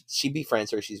ship. She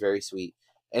befriends her. She's very sweet,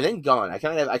 and then gone. I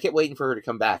kept waiting for her to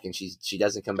come back, and she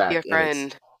doesn't come To be back, a and it's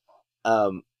friend.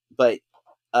 but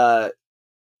uh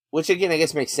which again I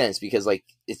guess makes sense because like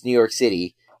it's New York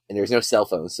City and there's no cell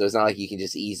phones, so it's not like you can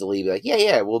just easily be like,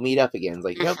 yeah, we'll meet up again. It's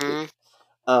like nope. Mhm.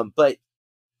 But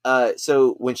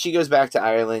so when she goes back to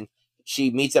Ireland,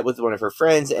 she meets up with one of her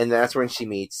friends, and that's when she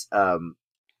meets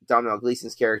Domhnall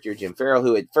Gleeson's character Jim Farrell,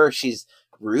 who at first she's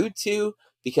rude to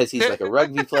because he's like a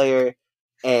rugby player,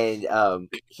 and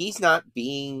he's not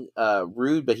being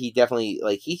rude, but he definitely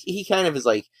like he kind of is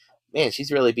like, man,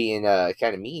 she's really being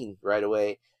kind of mean right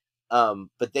away.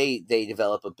 But they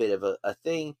develop a bit of a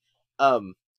thing.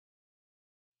 Um,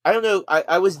 I don't know.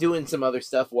 I was doing some other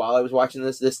stuff while I was watching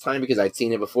this time because I'd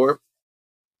seen it before,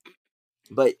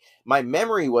 but my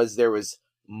memory was there was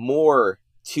more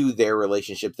to their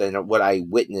relationship than what I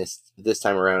witnessed this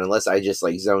time around, unless I just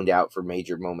like zoned out for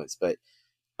major moments. But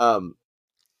um,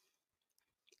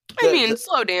 I the mean,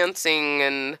 slow dancing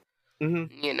and,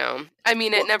 mhm. I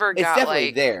mean, it Well, never it's got definitely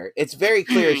like there. It's very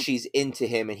clear I she's into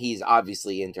him, and he's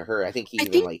obviously into her. I think he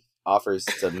even think like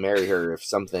offers to marry her if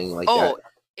something like that. oh,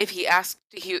 if he asked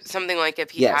he something like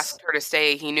if he Yes. asked her to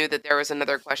stay, he knew that there was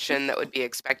another question that would be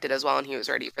expected as well, and he was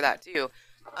ready for that too.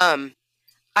 Um,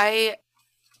 I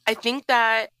I think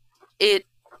that it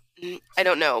I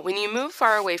don't know. When you move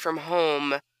far away from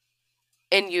home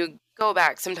and you go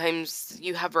back, sometimes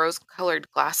you have rose-colored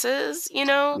glasses,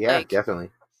 Yeah, definitely.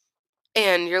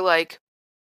 and you're like,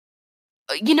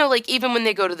 like even when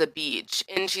they go to the beach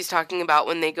and she's talking about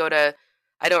when they go to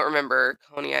I don't remember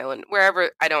Coney Island,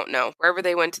 wherever I don't know, wherever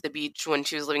they went to the beach when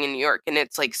she was living in New York and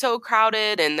it's like so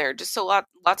crowded and there are just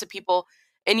lots of people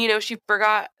and she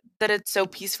forgot that it's so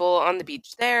peaceful on the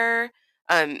beach there.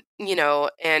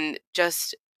 And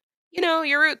just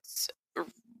your roots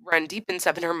run deep and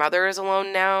stuff and her mother is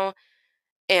alone now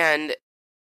and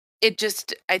it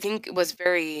just I think it was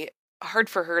very hard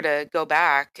for her to go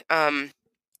back.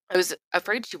 I was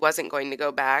afraid she wasn't going to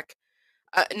go back.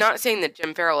 Not saying that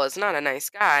Jim Farrell is not a nice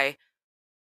guy,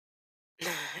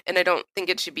 and I don't think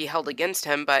it should be held against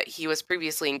him, but he was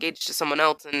previously engaged to someone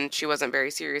else and she wasn't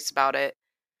very serious about it.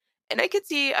 And I could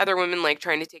see other women like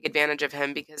trying to take advantage of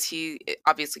him because he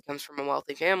obviously comes from a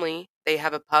wealthy family. They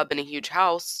have a pub and a huge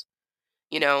house,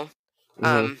 you know.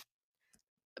 Mhm.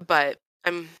 But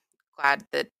I'm glad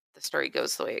that the story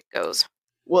goes the way it goes.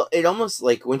 Well, it almost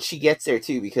like when she gets there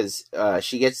too, because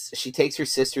she takes her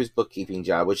sister's bookkeeping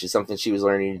job, which is something she was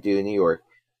learning to do in New York,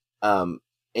 and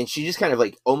she just kind of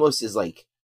like almost is like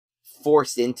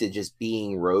forced into just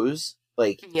being Rose.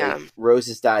 Like Rose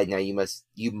has died now, you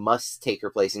must take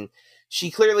her place, and she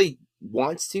clearly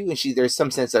wants to, and there's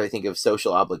some sense I think of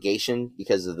social obligation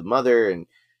because of the mother, and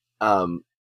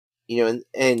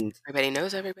and everybody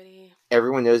knows everybody.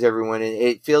 Everyone knows everyone, and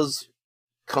it feels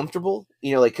comfortable,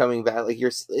 like coming back, like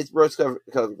it's rose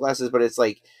colored glasses, but it's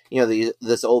like,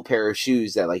 this old pair of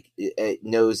shoes that like it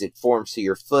knows it forms to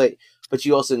your foot, but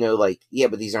you also know like, yeah,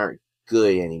 but these aren't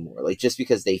good anymore. Like just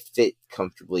because they fit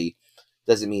comfortably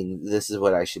doesn't mean this is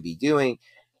what I should be doing.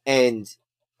 And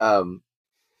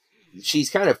she's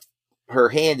kind of, her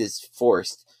hand is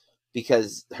forced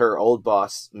because her old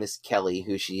boss, Miss Kelly,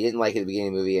 who she didn't like at the beginning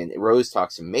of the movie, and Rose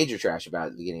talks some major trash about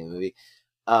at the beginning of the movie,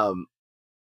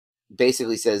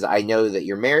 basically says, I know that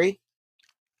you're married.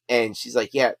 And she's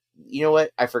like, yeah, you know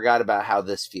what? I forgot about how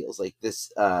this feels. Like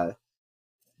this,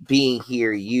 being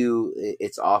here,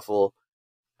 it's awful.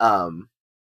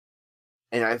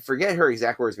 And I forget her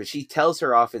exact words, but she tells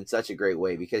her off in such a great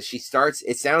way because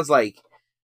it sounds like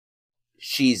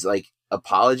she's like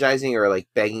apologizing or like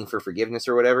begging for forgiveness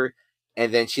or whatever.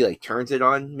 And then she like turns it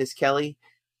on Miss Kelly.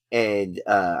 And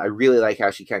I really like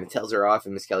how she kind of tells her off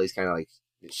and Miss Kelly's kind of like,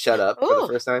 shut up for the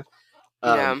first time.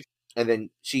 And then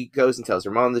she goes and tells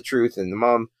her mom the truth, and the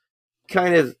mom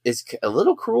kind of is a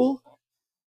little cruel,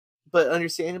 but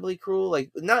understandably cruel.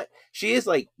 Like she is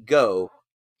like, go,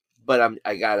 but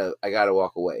I gotta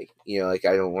walk away. Like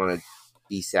I don't want to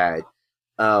be sad.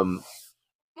 Well,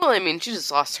 I mean, she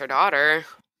just lost her daughter.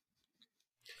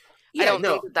 Yeah, I don't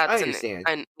think that's I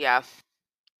understand. Yeah,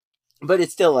 but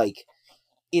it's still like,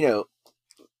 I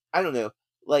don't know.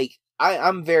 Like I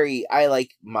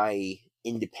like my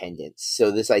independence.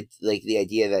 So this, I like the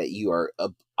idea that you are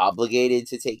obligated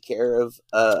to take care of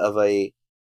a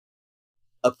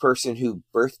person who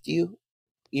birthed you.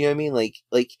 You know what I mean? Like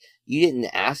you didn't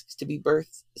ask to be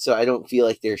birthed, so I don't feel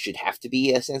like there should have to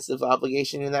be a sense of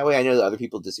obligation in that way. I know that other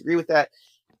people disagree with that.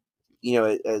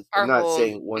 I'm not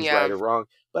saying one's right or wrong,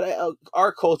 but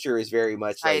our culture is very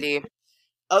much like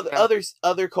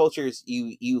other cultures.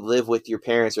 You live with your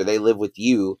parents, or they live with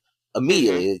you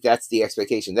immediately. Mm-hmm. That's the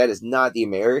expectation. That is not the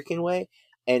American way.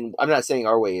 And I'm not saying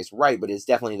our way is right, but it's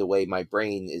definitely the way my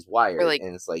brain is wired. Like,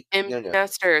 and it's like, no.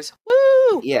 Nesters.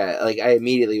 Woo! Yeah, like I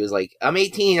immediately was like, I'm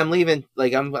 18, I'm leaving.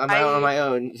 Like I'm out on my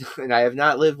own, and I have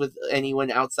not lived with anyone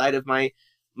outside of my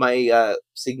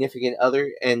significant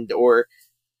other and or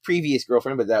previous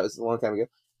girlfriend, but that was a long time ago.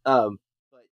 But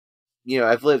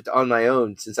I've lived on my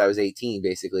own since I was 18,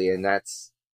 basically, and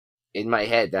that's in my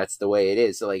head. That's the way it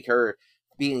is. So like her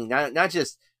being not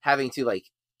just having to like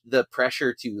the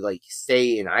pressure to like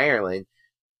stay in Ireland,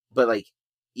 but like,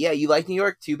 yeah, you like New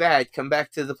York, too bad, come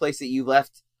back to the place that you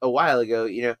left a while ago,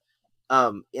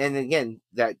 and again,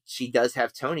 that she does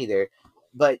have Tony there,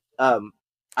 but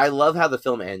I love how the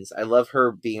film ends. I love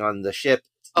her being on the ship,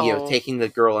 taking the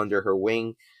girl under her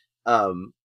wing,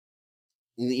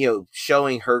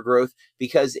 showing her growth,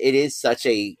 because it is such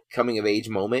a coming of age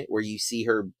moment where you see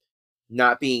her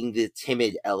not being the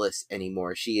timid Ellis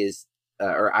anymore. She is,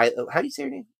 how do you say her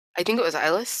name? I think it was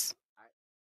Eilis.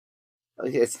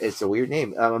 It's a weird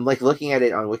name. I'm like looking at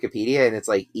it on Wikipedia, and it's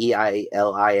like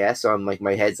Eilis. So I'm like,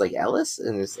 my head's like Ellis,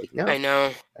 and it's like, no, I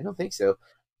know, I don't think so.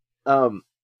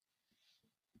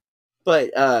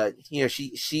 But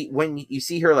she when you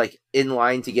see her like in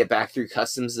line to get back through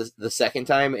customs the second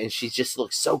time, and she just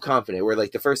looks so confident. Where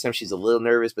like the first time she's a little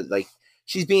nervous, but like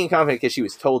she's being confident because she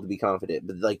was told to be confident.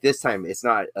 But like this time, it's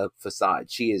not a facade.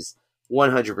 She is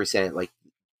 100% like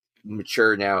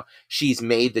mature now. She's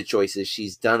made the choices.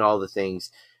 She's done all the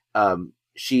things.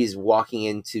 She's walking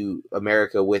into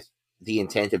America with the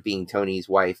intent of being Tony's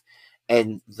wife.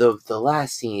 And the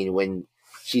last scene when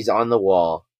she's on the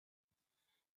wall,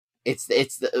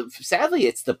 sadly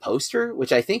it's the poster,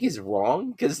 which I think is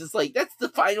wrong, because it's like, that's the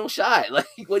final shot. Like,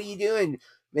 what are you doing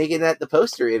making that the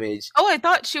poster image? Oh, I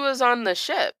thought she was on the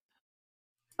ship.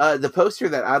 The poster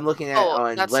that I'm looking at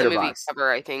on that's Letterboxd. The movie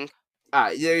cover, I think.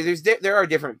 There are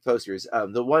different posters.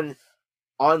 The one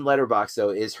on Letterboxd though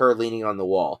is her leaning on the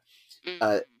wall,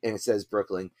 and it says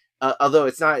Brooklyn. Although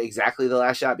it's not exactly the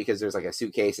last shot, because there's like a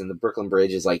suitcase and the Brooklyn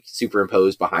Bridge is like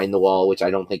superimposed behind the wall, which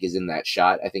I don't think is in that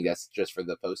shot. I think that's just for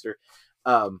the poster.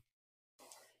 But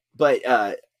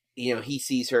he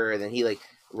sees her, and then he like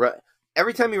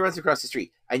every time he runs across the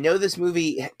street. I know this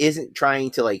movie isn't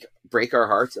trying to like break our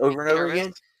hearts over and over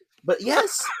again, but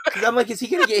yes, because I'm like, is he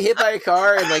gonna get hit by a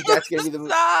car, and like that's gonna be the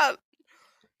Stop.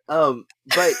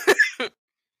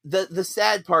 But the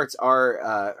sad parts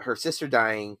are her sister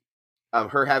dying,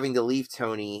 her having to leave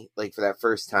Tony like for that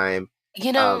first time,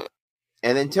 and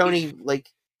then Tony like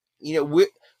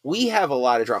we have a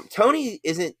lot of drama. Tony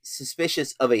isn't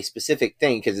suspicious of a specific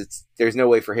thing because there's no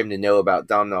way for him to know about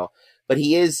Domhnall, but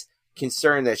he is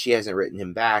concerned that she hasn't written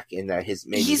him back and that his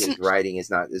writing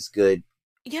is not as good.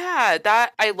 Yeah,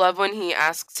 that I love when he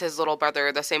asks his little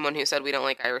brother, the same one who said we don't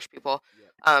like Irish people.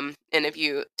 And if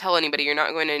you tell anybody you're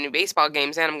not going to any baseball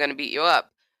games, and I'm going to beat you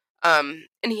up. And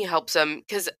he helps him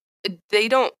because they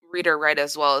don't read or write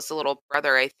as well as the little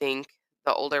brother, I think,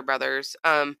 the older brothers.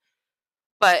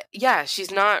 But yeah, she's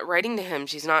not writing to him.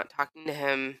 She's not talking to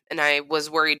him. And I was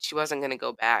worried she wasn't going to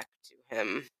go back to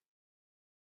him.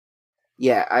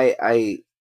 Yeah, I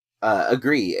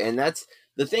agree. And that's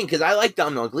the thing, because I like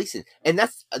Domhnall Gleeson. And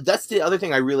that's the other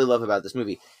thing I really love about this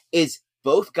movie, is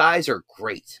both guys are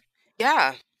great.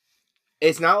 Yeah.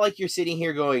 It's not like you're sitting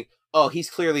here going, oh, he's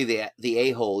clearly the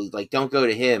a-hole. Like, don't go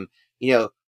to him.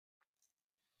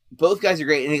 Both guys are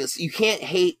great. And you can't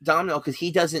hate Domhnall because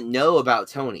he doesn't know about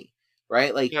Tony.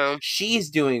 Right? Like, she's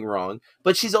doing wrong,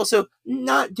 but she's also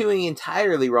not doing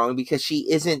entirely wrong because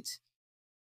she isn't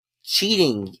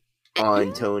cheating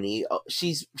on Tony.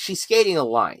 She's skating a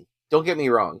line. Don't get me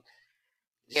wrong.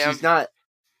 Yeah. She's not,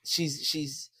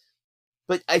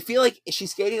 but I feel like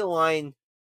she's skating a line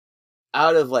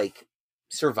out of, like,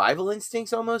 survival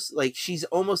instincts almost. Like, she's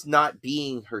almost not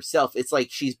being herself. It's like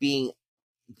she's being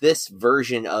this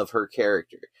version of her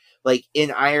character. Like,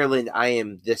 in Ireland, I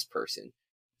am this person.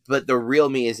 But the real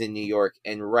me is in New York,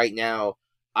 and right now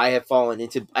I have fallen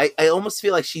into... I almost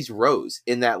feel like she's Rose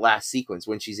in that last sequence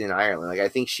when she's in Ireland. Like, I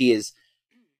think she is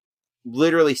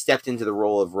literally stepped into the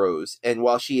role of Rose, and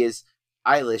while she is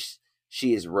Eilish,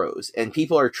 she is Rose, and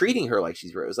people are treating her like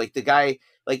she's Rose. Like, the guy,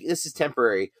 like, this is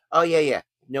temporary. Oh, yeah,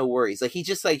 no worries. Like, he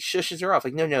just, like, shushes her off.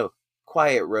 Like, no,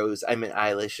 quiet, Rose. I'm an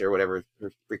Eilish, or whatever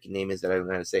her freaking name is that I don't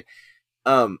know how to say.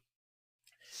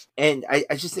 And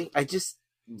I just think...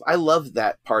 I love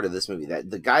that part of this movie, that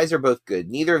the guys are both good.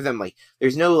 Neither of them, like,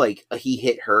 there's no, like, he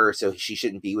hit her, so she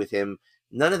shouldn't be with him.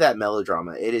 None of that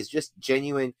melodrama. It is just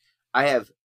genuine.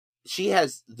 She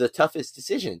has the toughest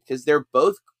decision because they're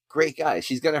both great guys.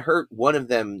 She's going to hurt one of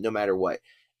them no matter what.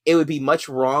 It would be much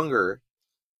more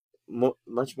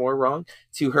wrong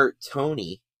to hurt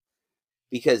Tony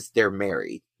because they're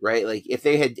married, right? Like, if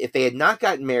they had not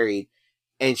gotten married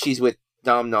and she's with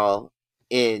Domhnall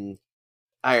in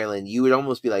Ireland, you would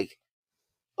almost be like,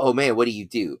 oh man, what do you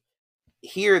do?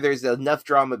 Here, there's enough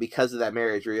drama because of that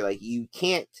marriage where you're like, you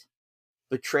can't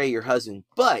betray your husband,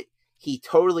 but he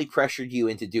totally pressured you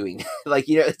into doing that. Like,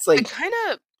 it's like... kind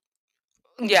of...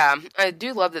 Yeah, I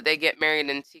do love that they get married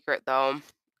in secret, though.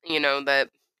 That...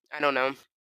 I don't know.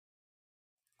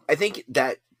 I think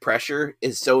that pressure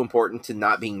is so important to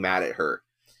not being mad at her.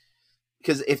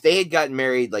 Because if they had gotten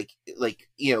married, like,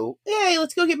 hey,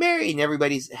 let's go get married, and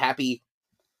everybody's happy,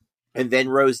 and then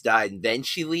Rose died, and then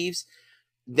she leaves,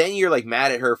 then you're, like,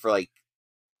 mad at her for, like,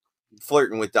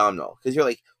 flirting with Domhnall. Because you're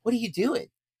like, what are you doing?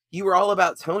 You were all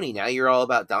about Tony, now you're all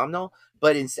about Domhnall?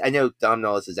 But I know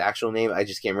Domhnall is his actual name, I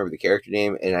just can't remember the character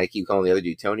name, and I keep calling the other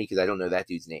dude Tony, because I don't know that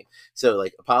dude's name. So,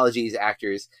 like, apologies,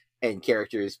 actors and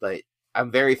characters, but I'm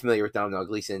very familiar with Domhnall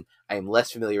Gleeson. I am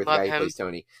less familiar with the guy who plays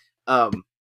Tony. But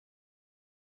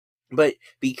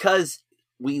because...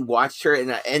 we watched her,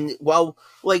 and while,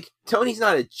 like, Tony's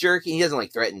not a jerk, and he doesn't,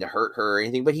 like, threaten to hurt her or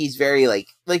anything, but he's very, like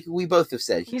we both have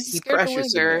said, he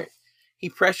pressures her. He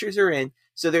pressures her in,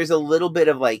 so there's a little bit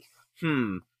of, like,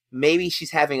 maybe she's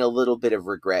having a little bit of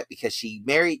regret, because she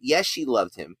married, yes, she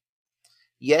loved him.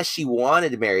 Yes, she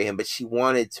wanted to marry him, but she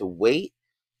wanted to wait,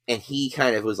 and he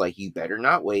kind of was like, you better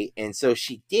not wait, and so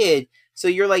she did, so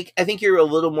you're, like, I think you're a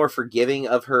little more forgiving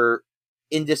of her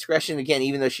indiscretion, again,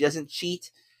 even though she doesn't cheat,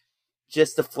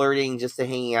 just the flirting, just the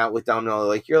hanging out with Domhnall,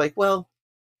 like, you're like, well,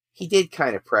 he did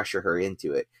kind of pressure her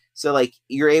into it. So, like,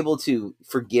 you're able to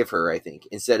forgive her, I think,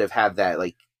 instead of have that,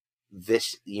 like,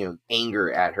 this,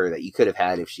 anger at her that you could have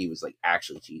had if she was, like,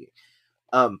 actually cheating.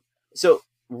 So,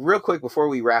 real quick, before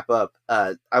we wrap up,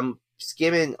 I'm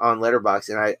skimming on Letterboxd,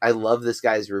 and I love this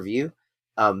guy's review.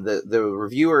 The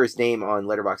reviewer's name on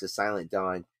Letterboxd is Silent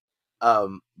Dawn.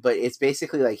 But it's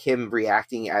basically, like, him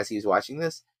reacting as he was watching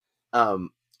this.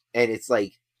 And it's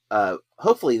like,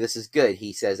 hopefully this is good,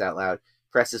 he says out loud.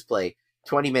 Presses play.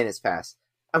 20 minutes pass.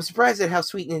 I'm surprised at how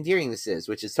sweet and endearing this is,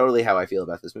 which is totally how I feel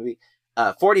about this movie.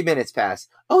 40 minutes pass.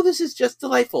 Oh, this is just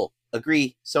delightful.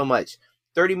 Agree so much.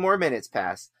 30 more minutes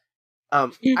pass.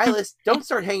 Eyeless, don't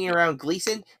start hanging around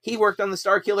Gleason. He worked on the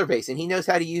Star Killer base, and he knows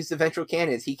how to use the ventral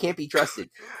cannons. He can't be trusted.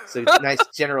 So nice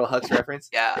General Hux reference.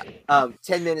 Yeah.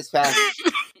 10 minutes pass.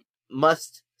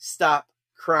 Must stop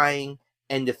crying.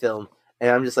 End of film. And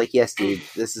I'm just like, yes, dude,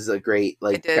 this is a great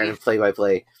kind of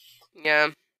play-by-play.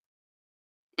 Yeah.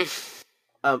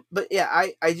 But yeah,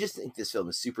 I just think this film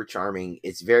is super charming.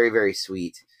 It's very, very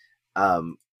sweet.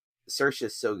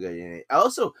 Saoirse's so good in it.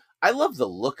 I love the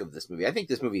look of this movie. I think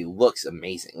this movie looks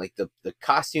amazing. Like the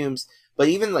costumes, but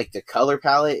even like the color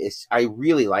palette I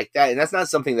really like that. And that's not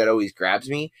something that always grabs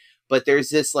me, but there's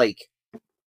this like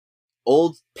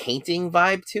old painting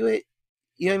vibe to it.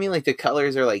 You know what I mean? Like the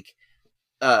colors are like,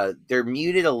 they're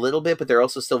muted a little bit, but they're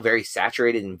also still very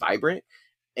saturated and vibrant.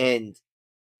 And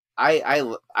I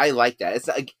like that. It's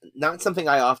not something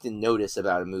I often notice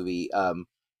about a movie,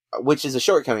 which is a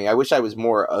shortcoming. I wish I was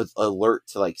more alert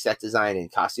to like set design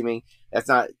and costuming. That's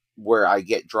not where I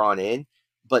get drawn in,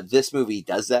 but this movie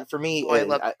does that for me. Oh, I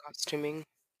love costuming.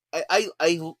 I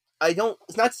don't.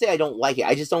 It's not to say I don't like it.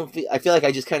 I just don't feel. I feel like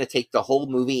I just kind of take the whole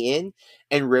movie in,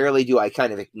 and rarely do I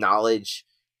kind of acknowledge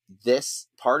this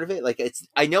part of it. Like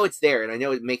I know it's there, and I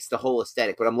know it makes the whole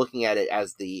aesthetic, but I'm looking at it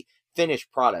as the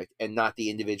finished product and not the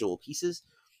individual pieces.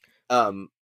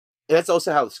 That's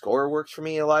also how the score works for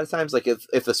me a lot of times. Like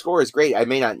if the score is great, I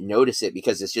may not notice it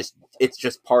because it's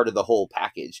just part of the whole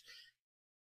package.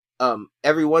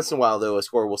 Every once in a while though, a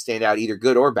score will stand out either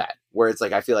good or bad, where it's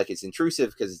like I feel like it's intrusive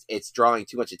because it's drawing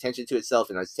too much attention to itself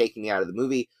and it's taking me out of the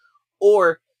movie,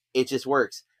 or it just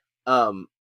works. Or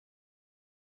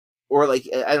like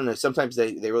I don't know, sometimes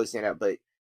they really stand out, but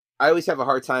I always have a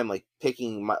hard time like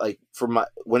picking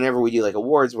whenever we do like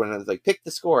awards, when it's like pick the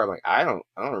score, I'm like I don't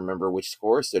remember which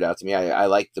score stood out to me. I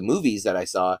like the movies that I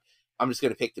saw. I'm just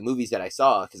gonna pick the movies that I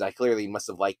saw because I clearly must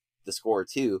have liked the score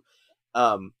too.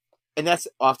 And that's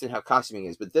often how costuming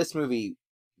is. But this movie,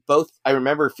 I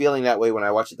remember feeling that way when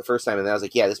I watched it the first time, and then I was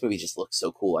like, yeah, this movie just looks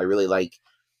so cool. I really like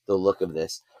the look of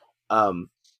this. Is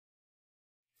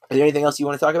there anything else you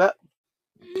want to talk about?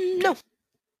 No.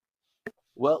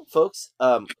 Well, folks,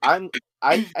 I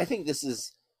think this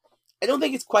is. I don't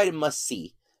think it's quite a must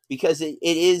see because it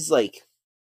is like.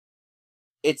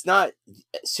 It's not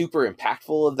super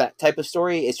impactful of that type of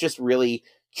story. It's just really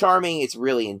charming. It's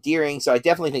really endearing. So I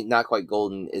definitely think Not Quite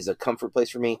Golden is a comfort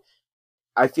place for me.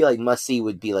 I feel like must see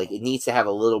would be like it needs to have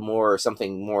a little more or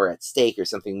something more at stake or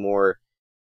something more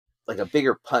like a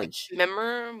bigger punch.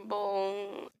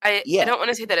 Memorable. I don't want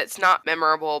to say that it's not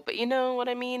memorable, but you know what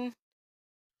I mean.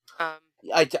 I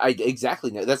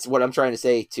exactly know. That's what I'm trying to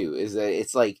say too. Is that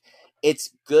it's like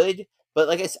it's good, but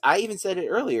like I even said it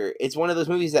earlier. It's one of those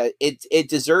movies that it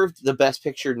deserved the Best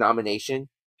Picture nomination,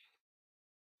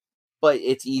 but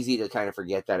it's easy to kind of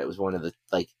forget that it was one of the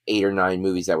like 8 or 9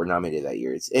 movies that were nominated that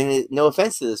year. No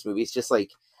offense to this movie, it's just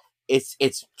like it's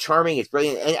charming, it's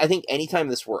brilliant, and I think anytime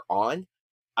this were on,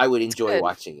 I would enjoy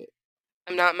watching it.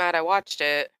 I'm not mad I watched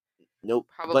it. Nope.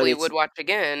 Probably would watch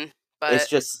again. But it's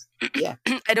just, yeah.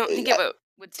 I don't think it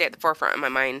would stay at the forefront of my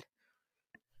mind.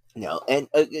 No, and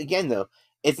again though,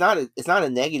 it's not a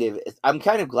negative. I'm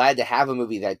kind of glad to have a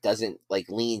movie that doesn't like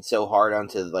lean so hard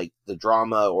onto like the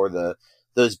drama or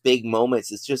those big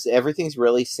moments. It's just everything's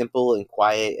really simple and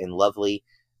quiet and lovely.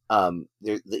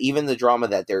 Even the drama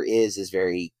that there is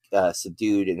very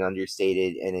subdued and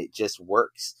understated, and it just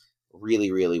works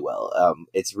really, really well.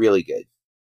 It's really good.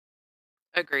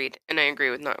 Agreed, and I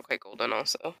agree with Not Quite Golden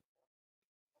also.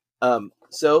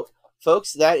 So,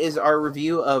 folks, that is our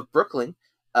review of Brooklyn.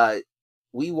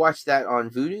 We watched that on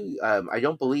Vudu. I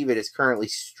don't believe it is currently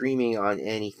streaming on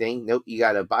anything. Nope, you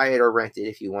gotta buy it or rent it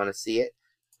if you want to see it.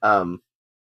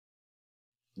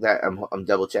 That I'm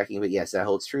double checking, but yes, that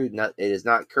holds true. It is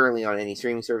not currently on any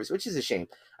streaming service, which is a shame.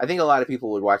 I think a lot of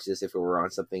people would watch this if it were on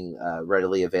something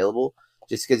readily available,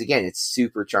 just because again, it's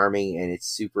super charming and it's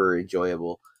super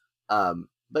enjoyable.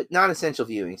 But not essential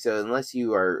viewing. So unless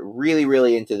you are really,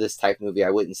 really into this type of movie,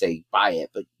 I wouldn't say buy it,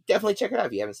 but definitely check it out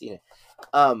if you haven't seen it.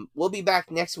 We'll be back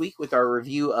next week with our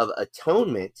review of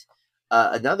Atonement,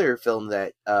 another film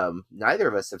that neither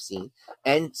of us have seen,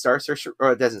 and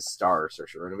it doesn't star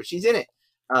Saoirse Ronan, but she's in it.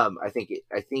 I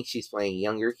think she's playing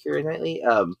younger Keira Knightley,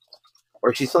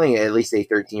 or she's playing at least a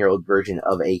 13-year-old version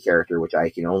of a character, which I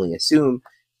can only assume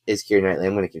is Keira Knightley.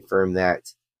 I'm going to confirm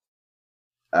that.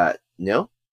 No.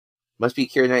 Must be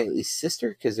Keira Knightley's sister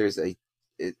because there's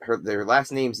their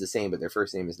last name's the same, but their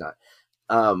first name is not.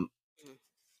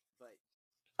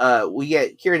 We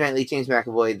get Keira Knightley, James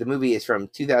McAvoy. The movie is from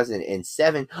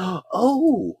 2007.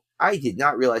 Oh, I did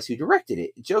not realize who directed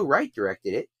it. Joe Wright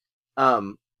directed it.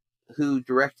 who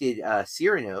directed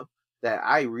Cyrano, that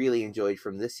I really enjoyed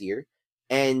from this year,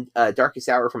 and Darkest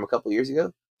Hour from a couple years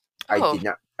ago. Oh.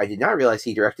 I did not realize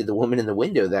he directed The Woman in the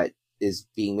Window that is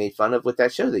being made fun of with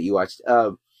that show that you watched.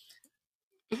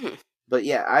 But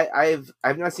yeah,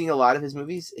 I've not seen a lot of his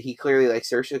movies. He clearly likes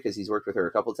Saoirse because he's worked with her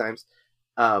a couple times.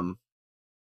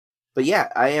 But yeah,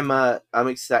 I'm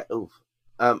excited.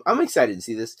 I'm excited to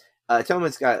see this.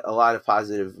 Atonement's got a lot of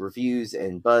positive reviews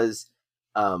and buzz.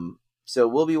 So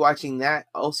we'll be watching that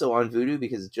also on Vudu,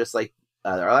 because just like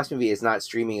our last movie is not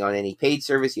streaming on any paid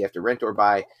service. You have to rent or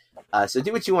buy. So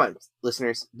do what you want,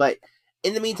 listeners. But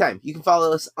in the meantime, you can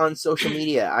follow us on social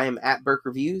media. I am at Burke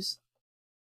Reviews.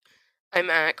 I'm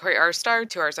at Corey R. Star,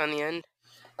 2 R's on the end.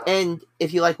 And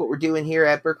if you like what we're doing here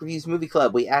at Burke Reviews Movie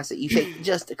Club, we ask that you take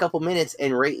just a couple minutes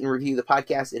and rate and review the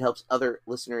podcast. It helps other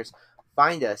listeners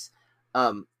find us.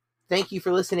 Thank you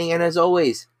for listening, and as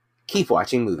always, keep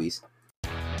watching movies.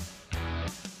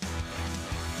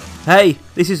 Hey,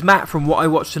 this is Matt from What I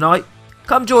Watched Tonight.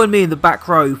 Come join me in the back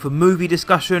row for movie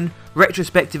discussion,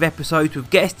 retrospective episodes with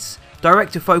guests,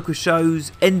 director-focused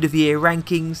shows, end-of-year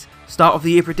rankings,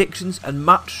 start-of-the-year predictions, and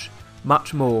much,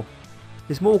 much more.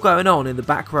 There's more going on in the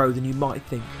back row than you might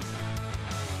think.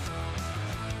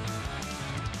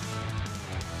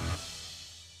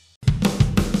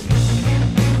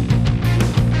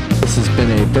 This has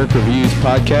been a Burke Reviews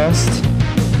podcast.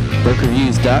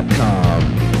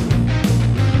 BurkeReviews.com.